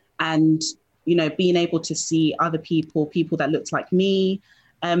 And, you know, being able to see other people that looked like me,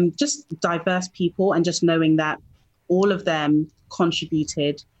 just diverse people, and just knowing that all of them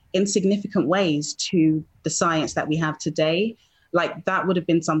contributed in significant ways to the science that we have today. Like that would have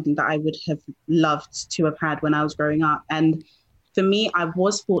been something that I would have loved to have had when I was growing up. And for me, I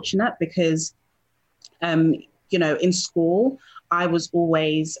was fortunate because, you know, in school, I was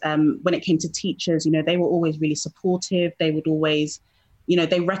always, when it came to teachers, you know, they were always really supportive. They would always, you know,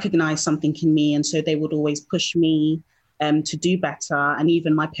 they recognized something in me. And so they would always push me to do better. And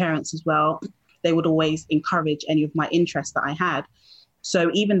even my parents as well, they would always encourage any of my interests that I had. So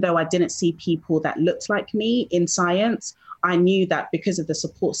even though I didn't see people that looked like me in science, I knew that because of the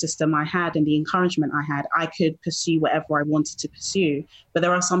support system I had and the encouragement I had, I could pursue whatever I wanted to pursue. But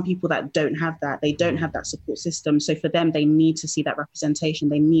there are some people that don't have that. They don't have that support system. So for them, they need to see that representation.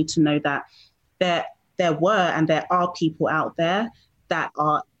 They need to know that there were and there are people out there that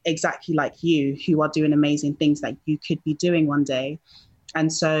are exactly like you, who are doing amazing things that you could be doing one day.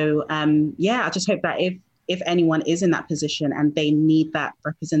 And so, I just hope that if anyone is in that position and they need that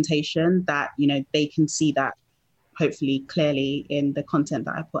representation, that, they can see that hopefully clearly in the content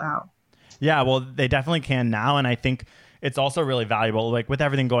that I put out. Yeah, well, they definitely can now. And I think it's also really valuable. Like with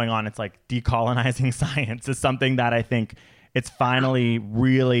everything going on, it's like decolonizing science is something that I think it's finally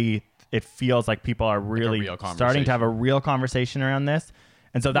really, it feels like people are really starting to have a real conversation around this.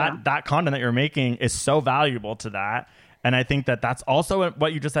 And so that content that you're making is so valuable to that. And I think that that's also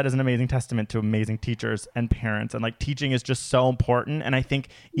what you just said is an amazing testament to amazing teachers and parents. And like teaching is just so important. And I think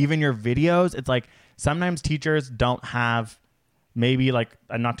even your videos, it's like sometimes teachers don't have maybe like,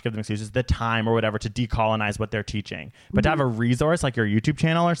 not to give them excuses, the time or whatever to decolonize what they're teaching. But to have a resource like your YouTube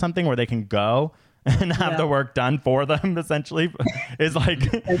channel or something where they can go and have the work done for them essentially is like,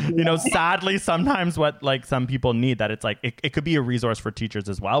 sadly sometimes what like some people need, that it's like, it could be a resource for teachers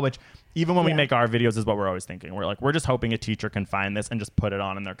as well, which even when we make our videos is what we're always thinking. We're like, we're just hoping a techer can find this and just put it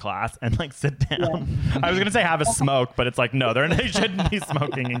on in their class and like sit down. Yeah. I was going to say have a smoke, but it's like, no, they shouldn't be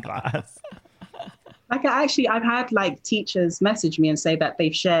smoking in class. Like I've had like teachers message me and say that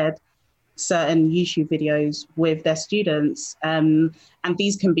they've shared certain YouTube videos with their students. And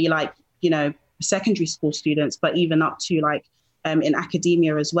these can be like, secondary school students, but even up to like in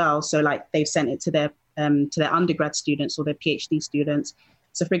academia as well. So like they've sent it to their undergrad students or their PhD students.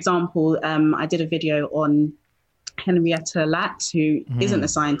 So for example, I did a video on Henrietta Lacks, who isn't a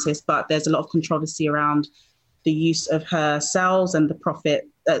scientist, but there's a lot of controversy around the use of her cells and the profits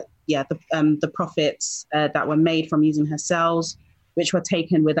that were made from using her cells, which were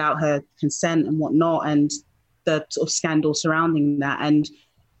taken without her consent and whatnot, and the sort of scandal surrounding that. And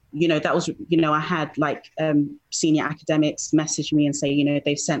that was, I had like senior academics message me and say,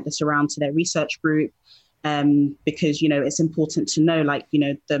 they've sent this around to their research group because, it's important to know, like,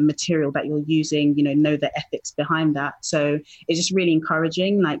 the material that you're using, know the ethics behind that. So it's just really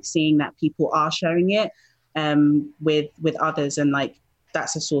encouraging, like seeing that people are sharing it with others, and like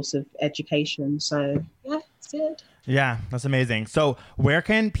that's a source of education. So yeah, it's good. Yeah, that's amazing. So where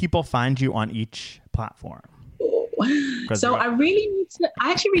can people find you on each platform? So I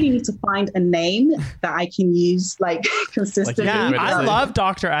actually really need to find a name that I can use like consistently. I love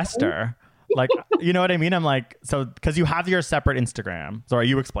Dr. Esther. Like, you know what I mean? I'm like, so because you have your separate Instagram. Sorry,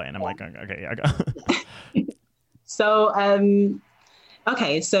 you explain. I'm like, okay, I go. So, so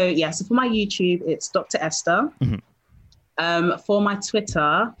for my YouTube, it's Dr. Esther. For my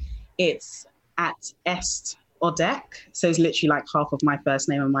Twitter, it's at @estodec. So it's literally like half of my first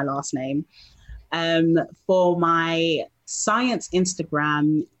name and my last name. For my science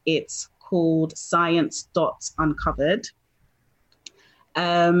Instagram, it's called science.uncovered.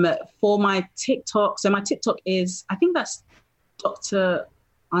 For my TikTok, so my TikTok is, I think that's Dr.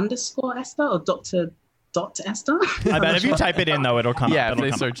 _Esther or Dr. Esther. I bet if you type it in though, it'll come up. Yeah, if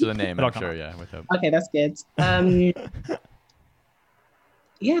they search the name, I'm sure, yeah. Okay, that's good.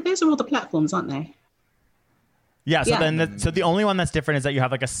 Yeah, those are all the platforms, aren't they? Yeah, so the only one that's different is that you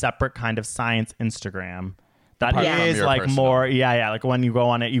have like a separate kind of science Instagram that is like personal. More, like when you go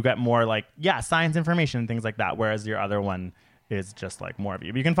on it, you get more like, science information and things like that, whereas your other one is just like more of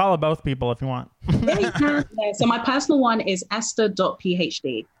you. But you can follow both people if you want. Yeah, you can. Yeah, so my personal one is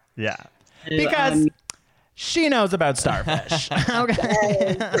esther.phd. Yeah, because she knows about starfish.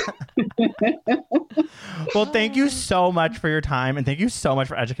 Okay. Well, thank you so much for your time, and thank you so much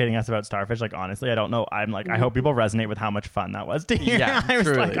for educating us about starfish. Like, honestly, I don't know. I'm like, I hope people resonate with how much fun that was to hear. Yeah, I was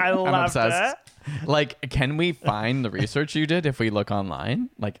truly. like, I loved it. Like, can we find the research you did if we look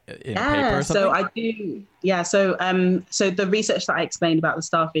online, like in paper or something? So I do. Yeah. So so the research that I explained about the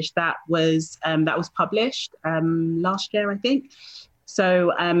starfish, that was published last year, I think.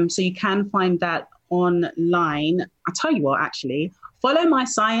 So so you can find that online. I'll tell you what, actually, follow my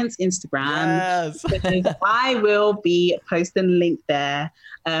science Instagram, because I will be posting a link there.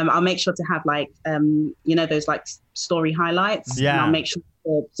 I'll make sure to have like, those like story highlights. Yeah. And I'll make sure.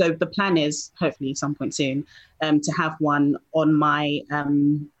 So the plan is hopefully some point soon to have one on my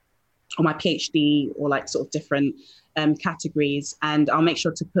PhD or like sort of different categories, and I'll make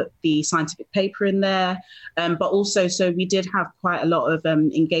sure to put the scientific paper in there. But also, so we did have quite a lot of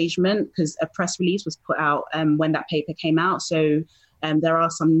engagement because a press release was put out when that paper came out. So There are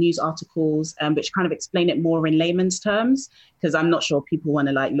some news articles which kind of explain it more in layman's terms, because I'm not sure people want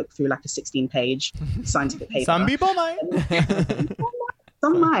to like look through like a 16-page scientific paper. Some people might.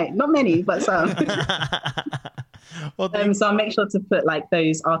 Some might, not many, but some. Well, So I'll make sure to put like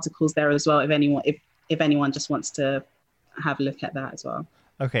those articles there as well if anyone just wants to have a look at that as well.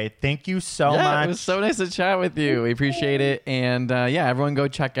 Okay, thank you so much. It was so nice to chat with you. We appreciate it. And everyone go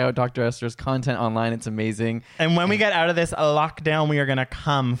check out Dr. Esther's content online. It's amazing. And when we get out of this lockdown, we are going to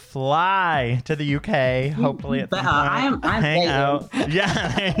come fly to the UK. Hopefully at some point. I'm hang waiting. out.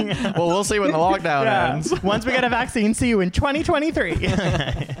 Yeah. Well, we'll see when the lockdown ends. Once we get a vaccine, see you in 2023.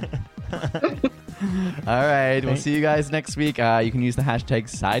 All right. We'll see you guys next week. You can use the hashtag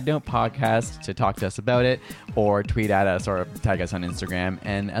SideNotePodcast to talk to us about it, or tweet at us or tag us on Instagram.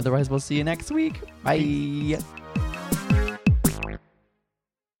 And otherwise, we'll see you next week. Bye.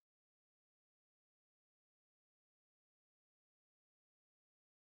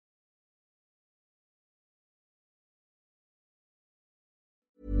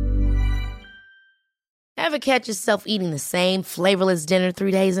 Ever catch yourself eating the same flavorless dinner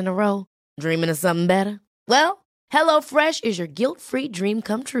 3 days in a row? Dreaming of something better? Well, HelloFresh is your guilt-free dream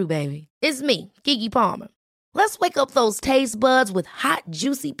come true, baby. It's me, Keke Palmer. Let's wake up those taste buds with hot,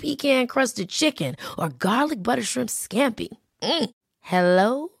 juicy pecan-crusted chicken or garlic butter shrimp scampi.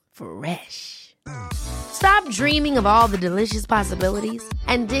 Hello Fresh. Stop dreaming of all the delicious possibilities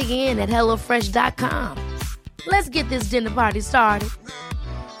and dig in at HelloFresh.com. Let's get this dinner party started.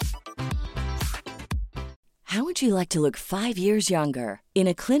 How would you like to look 5 years younger? In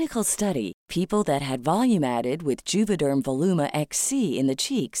a clinical study, people that had volume added with Juvederm Voluma XC in the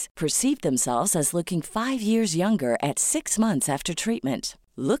cheeks perceived themselves as looking 5 years younger at 6 months after treatment.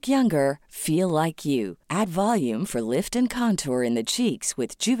 Look younger, feel like you. Add volume for lift and contour in the cheeks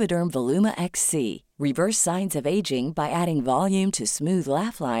with Juvederm Voluma XC. Reverse signs of aging by adding volume to smooth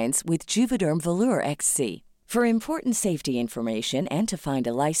laugh lines with Juvederm Volure XC. For important safety information and to find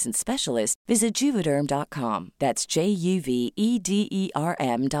a licensed specialist, visit Juvederm.com. That's JUVEDERM.com.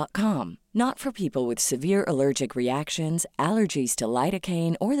 Not for people with severe allergic reactions, allergies to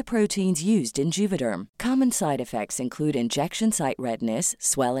lidocaine, or the proteins used in Juvederm. Common side effects include injection site redness,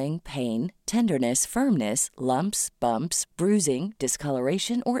 swelling, pain, tenderness, firmness, lumps, bumps, bruising,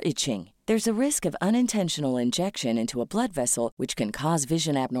 discoloration, or itching. There's a risk of unintentional injection into a blood vessel, which can cause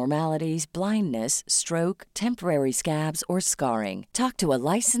vision abnormalities, blindness, stroke, temporary scabs, or scarring. Talk to a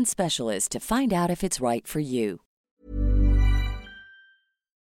licensed specialist to find out if it's right for you.